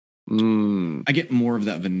 I get more of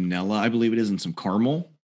that vanilla. I believe it is, and some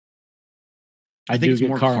caramel. I think it's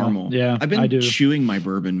more caramel. Yeah, I've been chewing my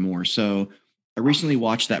bourbon more. So I recently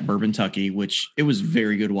watched that Bourbon Tucky, which it was a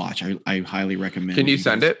very good watch. I highly recommend. Can you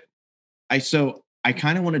send it? I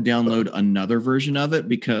kind of want to download another version of it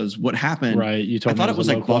because what happened, right? I thought it was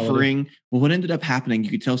like buffering. Well, what ended up happening,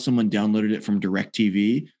 you could tell someone downloaded it from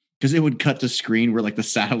DirecTV because it would cut the screen where like the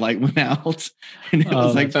satellite went out. And it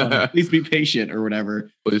was like, please be patient or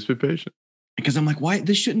whatever. Please be patient. Because I'm like, why?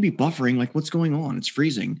 This shouldn't be buffering. Like, what's going on? It's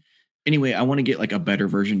freezing. Anyway, I want to get like a better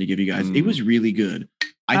version to give you guys. It was really good.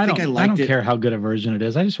 I don't care how good a version it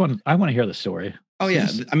is. I want to hear the story. Oh yeah.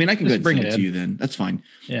 I mean, I can go ahead and send it to you then. That's fine.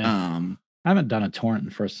 Yeah. I haven't done a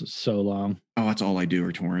torrent for so long. Oh, that's all I do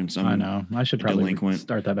are torrents. I know. I should probably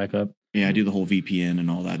start that back up. Yeah, I do the whole VPN and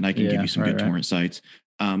all that, and I can give you some good torrent sites.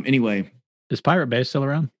 Anyway, is Pirate Bay still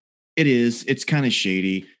around? It is. It's kind of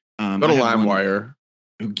shady. Go to LimeWire.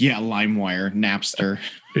 Yeah, LimeWire, Napster.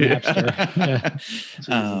 Yeah.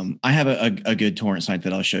 I have a good torrent site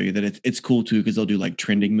that I'll show you that it's cool too because they'll do like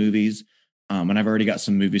trending movies. And I've already got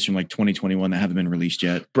some movies from like 2021 that haven't been released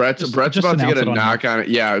yet. Brett's about to get a knock on it.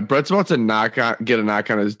 Yeah, Brett's about to get a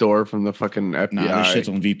knock on his door from the fucking FBI. Nah, this shit's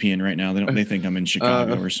on VPN right now. They think I'm in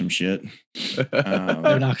Chicago or some shit.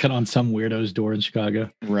 They're knocking on some weirdo's door in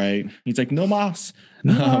Chicago. Right. He's like, no mas.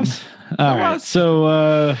 All right.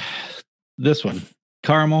 So this one,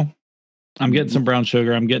 caramel. I'm getting some brown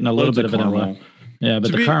sugar. I'm getting a little bit of vanilla. Yeah,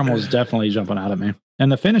 but the caramel is definitely jumping out at me.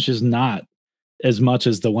 And the finish is not as much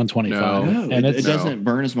as the 125. No, and it doesn't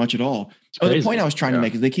burn as much at all. The point I was trying to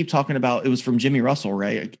make is they keep talking about, it was from Jimmy Russell,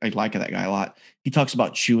 right? I like that guy a lot. He talks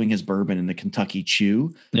about chewing his bourbon in the Kentucky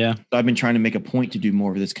chew. Yeah. So I've been trying to make a point to do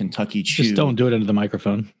more of this Kentucky chew. Just don't do it into the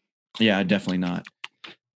microphone. Yeah, definitely not.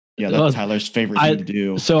 Yeah, that's Tyler's favorite thing to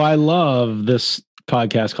do. So I love this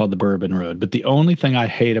podcast called The Bourbon Road, but the only thing I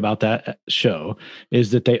hate about that show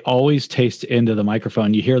is that they always taste into the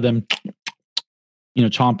microphone. You hear them,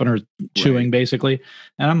 chomping or chewing basically.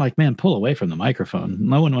 And I'm like, man, pull away from the microphone.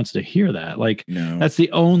 No one wants to hear that. Like, that's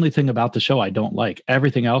the only thing about the show I don't like.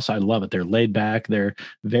 Everything else, I love it. They're laid back. They're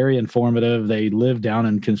very informative. They live down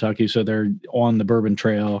in Kentucky, so they're on the Bourbon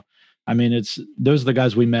Trail. I mean, those are the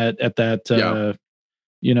guys we met at that,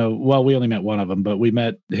 well, we only met one of them, but we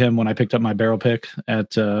met him when I picked up my barrel pick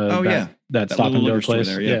at that stop and go place.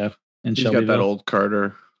 There, yeah. And he's got that old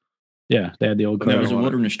Carter. Yeah, they had the old Carter. That was a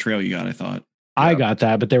Wilderness Trail you got, I thought. I got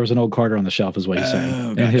that, but there was an old Carter on the shelf, is what he's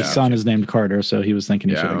saying. And his son is named Carter, so he was thinking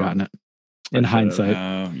he should have gotten it. In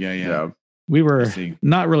hindsight. Yeah. We were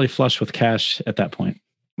not really flush with cash at that point.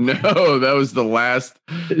 No, that was the last.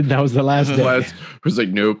 That was the last day. It was like,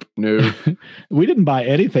 nope. We didn't buy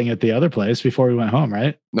anything at the other place before we went home,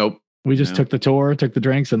 right? Nope. We just took the tour, took the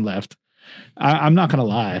drinks, and left. I'm not going to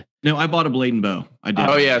lie. No, I bought a Blade and Bow. I did.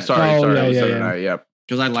 Oh, yeah. Sorry. Yep.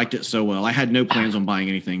 Because I liked it so well. I had no plans on buying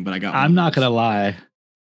anything, but I got one. I'm not going to lie.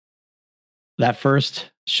 That first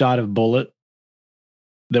shot of Bullet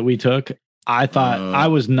that we took, I thought I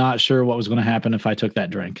was not sure what was going to happen if I took that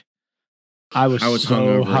drink. I was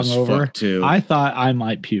so hungover too. I thought I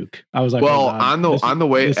might puke. I was like, well, on the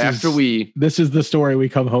way after this is the story we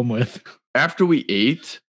come home with. After we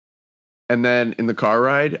ate, and then in the car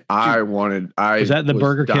ride, was that the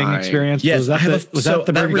Burger King experience? Yes, was that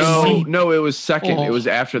the Burger King? No, it was second. It was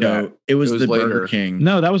after that. It was the later. Burger King.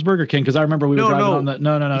 No, that was Burger King because I remember we were driving on the.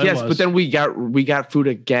 No. Yes, but then we got food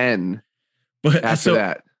again. But after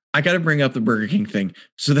that, I got to bring up the Burger King thing.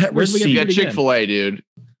 So that receipt, we got Chick-fil-A, dude.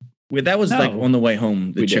 That was like on the way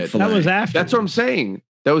home. The Chick-fil-A. That was after. That's what I'm saying.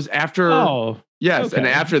 That was after. Oh, yes. Okay. And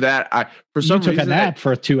after that, you took a nap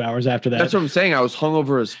for 2 hours after that. That's what I'm saying. I was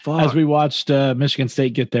hungover as fuck. As we watched Michigan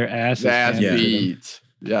State get their asses beat.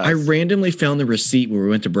 Yes. I randomly found the receipt where we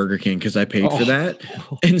went to Burger King because I paid for that,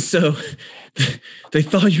 and so they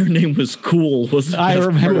thought your name was Cool. I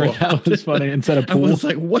remember that was funny instead of Pool. I was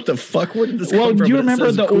like, "What the fuck? Where did this come from?" Well, you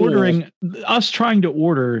remember the ordering? Us trying to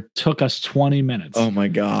order took us 20 minutes. Oh my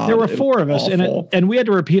god! There were four of us, and we had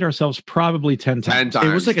to repeat ourselves probably 10 times.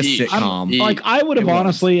 It was like a sitcom. Like I would have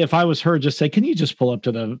honestly, if I was her, just say, "Can you just pull up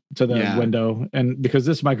to the window?" And because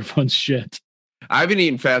this microphone's shit. I haven't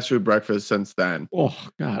eaten fast food breakfast since then. Oh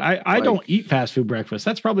God, I don't eat fast food breakfast.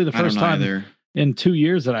 That's probably the first time in 2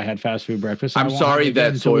 years that I had fast food breakfast. I'm sorry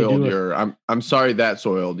that soiled your. I'm sorry that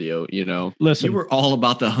soiled you. You know, listen, you were all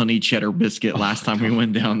about the honey cheddar biscuit last time we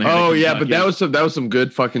went down there. Oh yeah, but that was some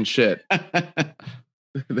good fucking shit. That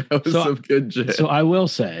was some good shit. So I will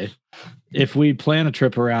say, if we plan a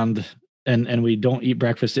trip around and we don't eat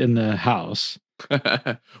breakfast in the house,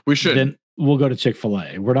 we should. Then we'll go to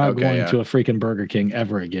Chick-fil-A. We're not going to a freaking Burger King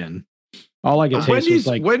ever again. All I could taste was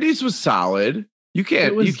like Wendy's was solid. You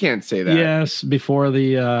can't say that. Yes, before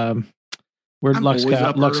the where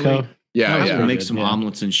Luxco. Yeah. We'll make some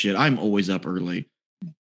omelets and shit. I'm always up early.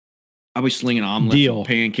 I was slinging omelets, and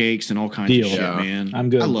pancakes, and all kinds of shit, man. I'm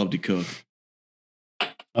good. I love to cook.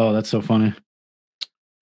 Oh, that's so funny.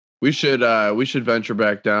 We should venture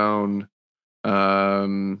back down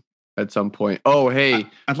at some point. Oh, hey,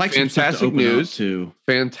 I'd like fantastic news too.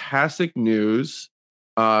 Fantastic news.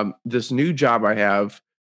 This new job I have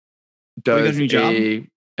does a new job?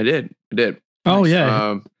 I did. Oh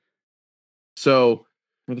yeah. So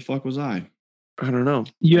where the fuck was I? I don't know.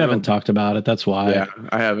 You haven't talked about it. That's why. Yeah,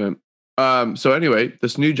 I haven't. So anyway,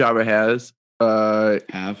 this new job I has. Oh,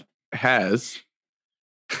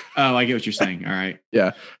 I get what you're saying. All right.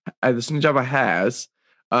 Yeah. This new job I has.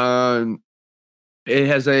 It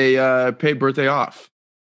has a paid birthday off.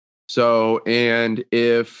 So, and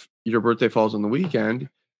if your birthday falls on the weekend,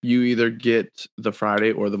 you either get the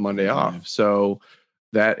Friday or the Monday off. So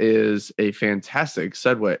that is a fantastic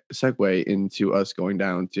segue into us going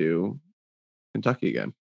down to Kentucky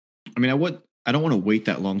again. I mean, I don't want to wait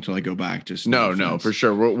that long till I go back. Just no, for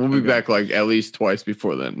sure. We'll be back like at least twice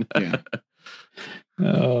before then. Yeah.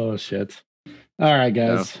 Oh shit. All right,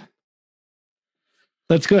 guys. Yeah.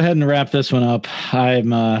 Let's go ahead and wrap this one up.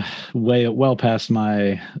 I'm well past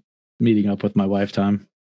my meeting up with my wife time.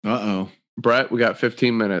 Uh-oh. Brett, we got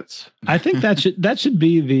 15 minutes. I think that should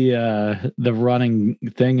be the running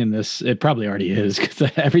thing in this. It probably already is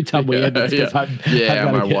because every time we end it, I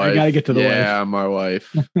gotta get to the wife. Yeah, my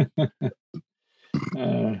wife.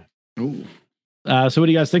 So what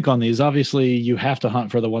do you guys think on these? Obviously, you have to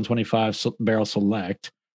hunt for the 125 barrel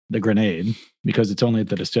select, the grenade, because it's only at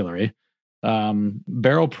the distillery.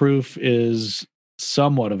 Barrel proof is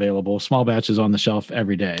somewhat available. Small batch is on the shelf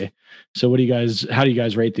every day. So how do you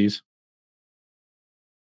guys rate these?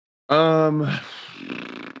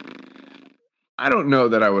 I don't know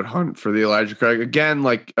that I would hunt for the Elijah Craig again.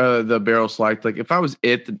 Like the barrel select. Like if I was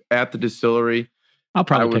at the distillery, I'll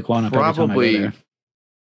probably pick one up every time I go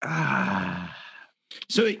there.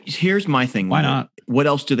 So here's my thing. Why not? What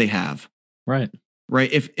else do they have? Right.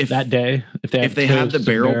 If that day, if they have the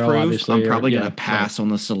barrel proof, I'm probably going to pass on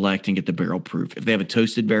the select and get the barrel proof. If they have a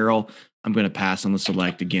toasted barrel, I'm going to pass on the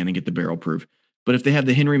select again and get the barrel proof. But if they have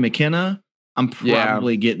the Henry McKenna, I'm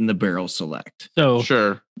probably getting the barrel select. So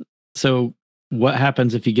sure. So what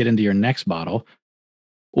happens if you get into your next bottle,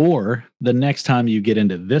 or the next time you get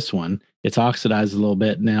into this one, it's oxidized a little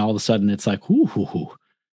bit, and then all of a sudden it's like, whoo.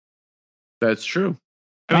 That's true.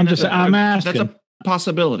 I'm asking. That's a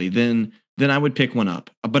possibility. Then I would pick one up.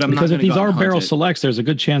 But I'm because not if these are barrel selects, there's a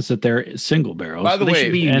good chance that they're single barrels. By the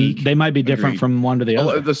way, and they might be different from one to the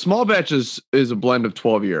other. The small batch is a blend of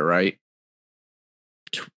 12-year, right?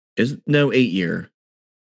 Is 8-year.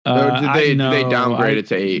 Did they downgrade it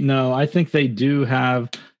to 8? No, I think they do have.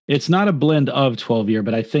 It's not a blend of 12-year,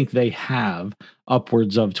 but I think they have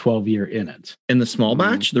upwards of 12-year in it. In the small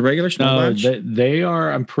batch, the regular small batch, they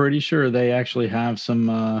are. I'm pretty sure they actually have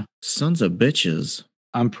some. Sons of bitches.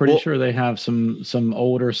 I'm pretty sure they have some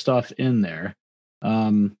older stuff in there.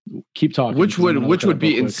 Keep talking. Which would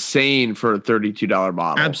be insane for a $32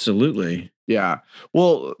 bottle. Absolutely. Yeah.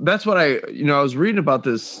 Well, that's what I was reading about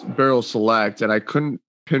this barrel select, and I couldn't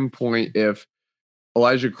pinpoint if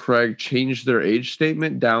Elijah Craig changed their age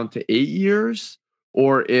statement down to 8 years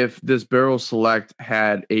or if this barrel select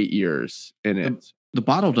had 8 years in it. The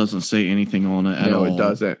bottle doesn't say anything on it at all. No, it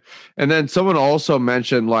doesn't. And then someone also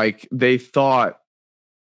mentioned like they thought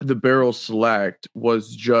the barrel select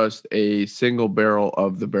was just a single barrel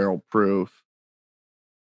of the barrel proof.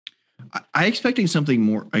 I expected something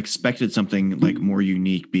like more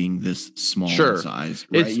unique, being this small size.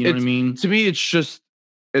 Right? You know what I mean? To me,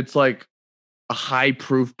 it's like a high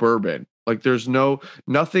proof bourbon. Like there's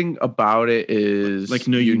nothing about it is like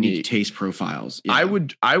no unique taste profiles. Yeah.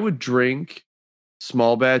 I would drink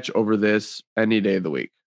small batch over this any day of the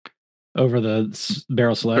week. Over the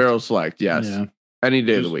barrel select? Barrel select, yes. Yeah. Any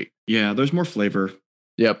day of the week. Yeah, there's more flavor.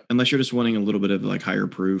 Yep. Unless you're just wanting a little bit of like higher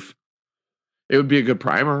proof. It would be a good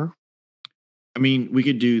primer. I mean, we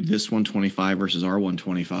could do this 125 versus our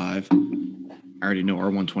 125. I already know our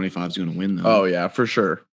 125 is going to win, though. Oh, yeah, for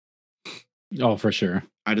sure. Oh, for sure.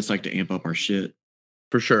 I just like to amp up our shit.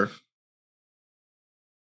 For sure.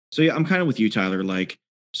 So, yeah, I'm kind of with you, Tyler. Like,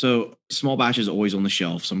 so small batch is always on the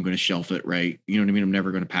shelf, so I'm going to shelf it, right? You know what I mean? I'm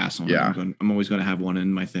never going to pass on it. I'm always going to have one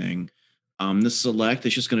in my thing. The select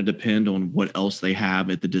is just going to depend on what else they have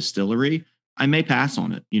at the distillery. I may pass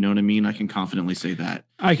on it. You know what I mean? I can confidently say that.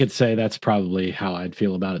 I could say that's probably how I'd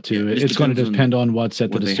feel about it too. It's going to depend on what's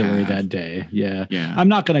at the distillery that day. Yeah. I'm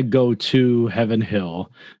not going to go to Heaven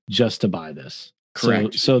Hill just to buy this.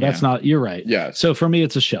 Correct. So that's not, you're right. Yeah. So for me,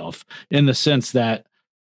 it's a shelf in the sense that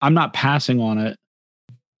I'm not passing on it,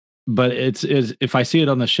 but it's if I see it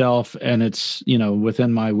on the shelf and it's,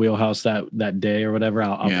 within my wheelhouse that day or whatever,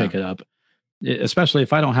 I'll pick it up. Especially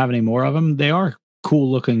if I don't have any more of them. They are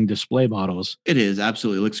cool looking display bottles. It is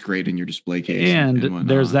absolutely. It looks great in your display case. And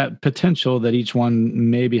there's that potential that each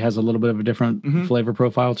one maybe has a little bit of a different flavor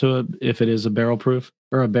profile to it if it is a barrel proof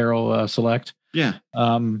or a barrel select. Yeah.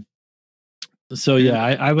 So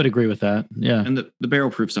I would agree with that. Yeah. And the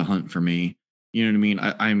barrel proof's a hunt for me. You know what I mean?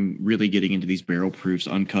 I'm really getting into these barrel proofs,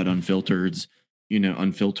 uncut, unfiltered,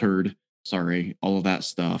 sorry, all of that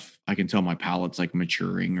stuff. I can tell my palate's like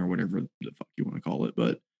maturing or whatever the fuck you want to call it,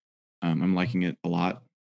 but I'm liking it a lot.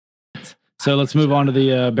 So let's move on to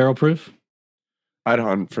the barrel proof. I'd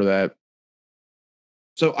hunt for that.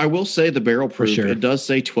 So I will say the barrel proof, it does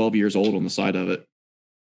say 12 years old on the side of it.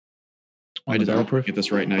 I just barrel proof? Get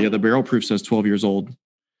this right now. Yeah, the barrel proof says 12 years old.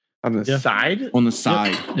 On the side? On the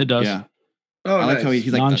side. Yep, it does. Yeah. Oh, I like how he's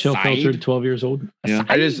like non-chill filtered, 12 years old. Yeah.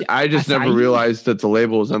 I just never realized that the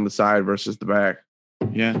label was on the side versus the back.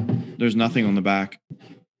 Yeah. There's nothing on the back.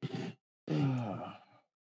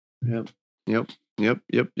 Yep.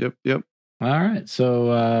 All right.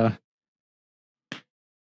 So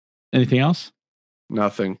anything else?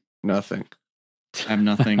 Nothing. I have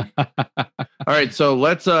nothing. All right. So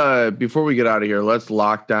let's before we get out of here, let's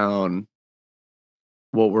lock down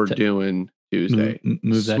what we're doing Tuesday.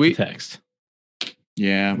 Move that to text.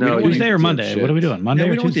 Yeah. No, Tuesday or Monday? What are we doing? Monday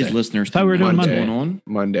or Tuesday? Want these listeners I thought we were doing Monday.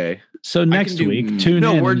 Monday. So next week, tune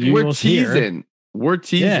in. We're teasing. We're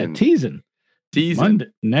teasing. Yeah, teasing. Monday,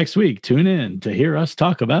 next week, tune in to hear us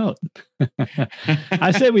talk about.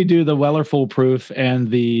 I say we do the Weller Full Proof and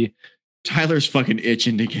the. Tyler's fucking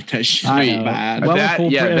itching to get that shit bad.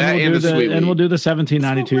 And we'll do the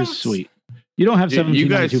 1792 sweet. You don't have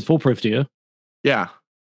 1792 foolproof, do you? Yeah.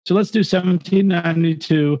 So let's do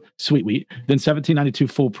 1792 sweet wheat, then 1792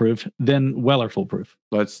 foolproof, then Weller foolproof.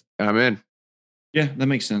 I'm in. Yeah, that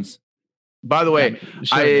makes sense. By the way,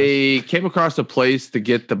 I came across a place to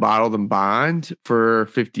get the bottled and bond for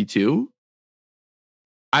 52.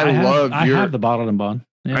 I have the bottled and bond.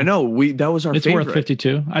 Yeah. I know that was our favorite. It's worth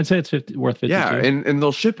 52. I'd say it's worth 52. Yeah, and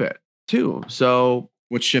they'll ship it too. So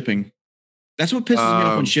what's shipping? That's what pisses me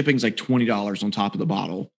off when shipping's like $20 on top of the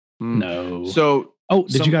bottle. No. So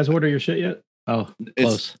did you guys order your shit yet? Oh,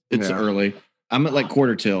 close. It's early. I'm at like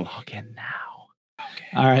quarter till. Login now. Okay.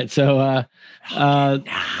 All right. So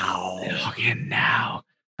login now.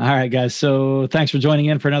 All right, guys. So thanks for joining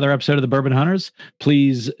in for another episode of the Bourbon Hunters.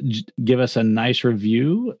 Please give us a nice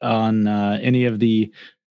review on any of the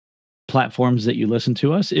platforms that you listen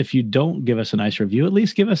to us. If you don't give us a nice review, at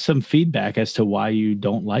least give us some feedback as to why you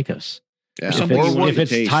don't like us. Yeah. If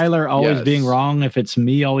it's Tyler always being wrong, if it's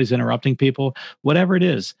me always interrupting people, whatever it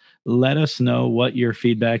is, let us know what your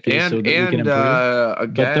feedback is so that we can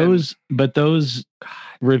improve. But those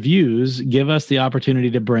reviews give us the opportunity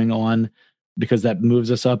to bring on, because that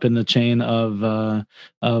moves us up in the chain of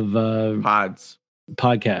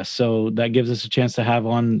podcasts. So that gives us a chance to have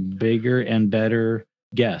on bigger and better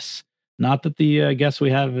guests. Not that the guests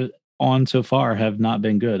we have on so far have not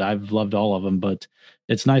been good. I've loved all of them, but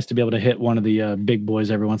it's nice to be able to hit one of the big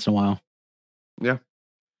boys every once in a while. Yeah.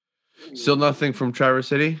 Still nothing from Traverse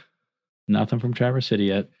City? Nothing from Traverse City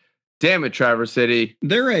yet. Damn it, Traverse City.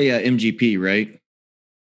 They're a MGP, right?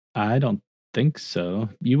 I don't think so.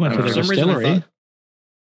 You went to their distillery.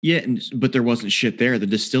 Yeah, but there wasn't shit there. The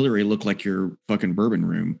distillery looked like your fucking bourbon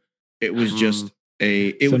room. It was just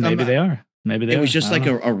maybe they are. Maybe it was just like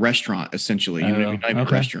a restaurant, essentially. Not even a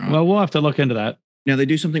restaurant. Well, we'll have to look into that. Now they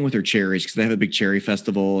do something with their cherries because they have a big cherry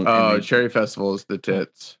festival. Cherry festival is the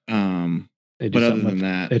tits. But other than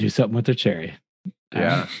that, they do something with their cherry.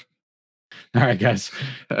 Yeah. All right, guys.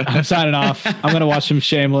 I'm signing off. I'm gonna watch some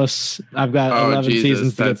Shameless. I've got 11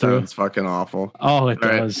 seasons to get through. That sounds fucking awful. Oh, it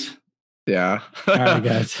does. Right. Yeah. All right,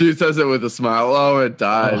 guys. Dude says it with a smile. Oh, it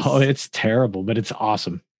does. Oh, it's terrible, but it's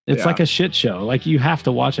awesome. It's like a shit show. Like, you have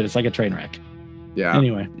to watch it. It's like a train wreck. Yeah.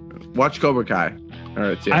 Anyway. Watch Cobra Kai. All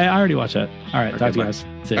right. See ya. I already watched that. All right. Talk to you guys.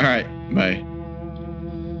 See ya. All right. Bye.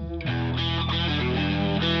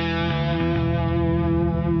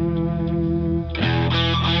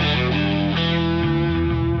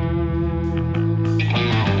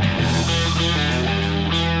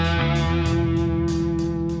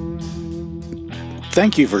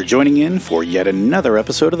 Thank you for joining in for yet another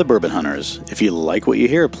episode of the Bourbon Hunters. If you like what you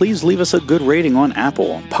hear, please leave us a good rating on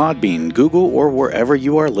Apple, Podbean, Google, or wherever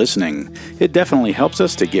you are listening. It definitely helps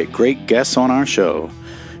us to get great guests on our show.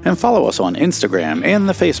 And follow us on Instagram and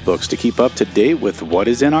the Facebooks to keep up to date with what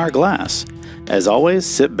is in our glass. As always,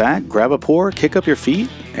 sit back, grab a pour, kick up your feet,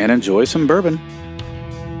 and enjoy some bourbon.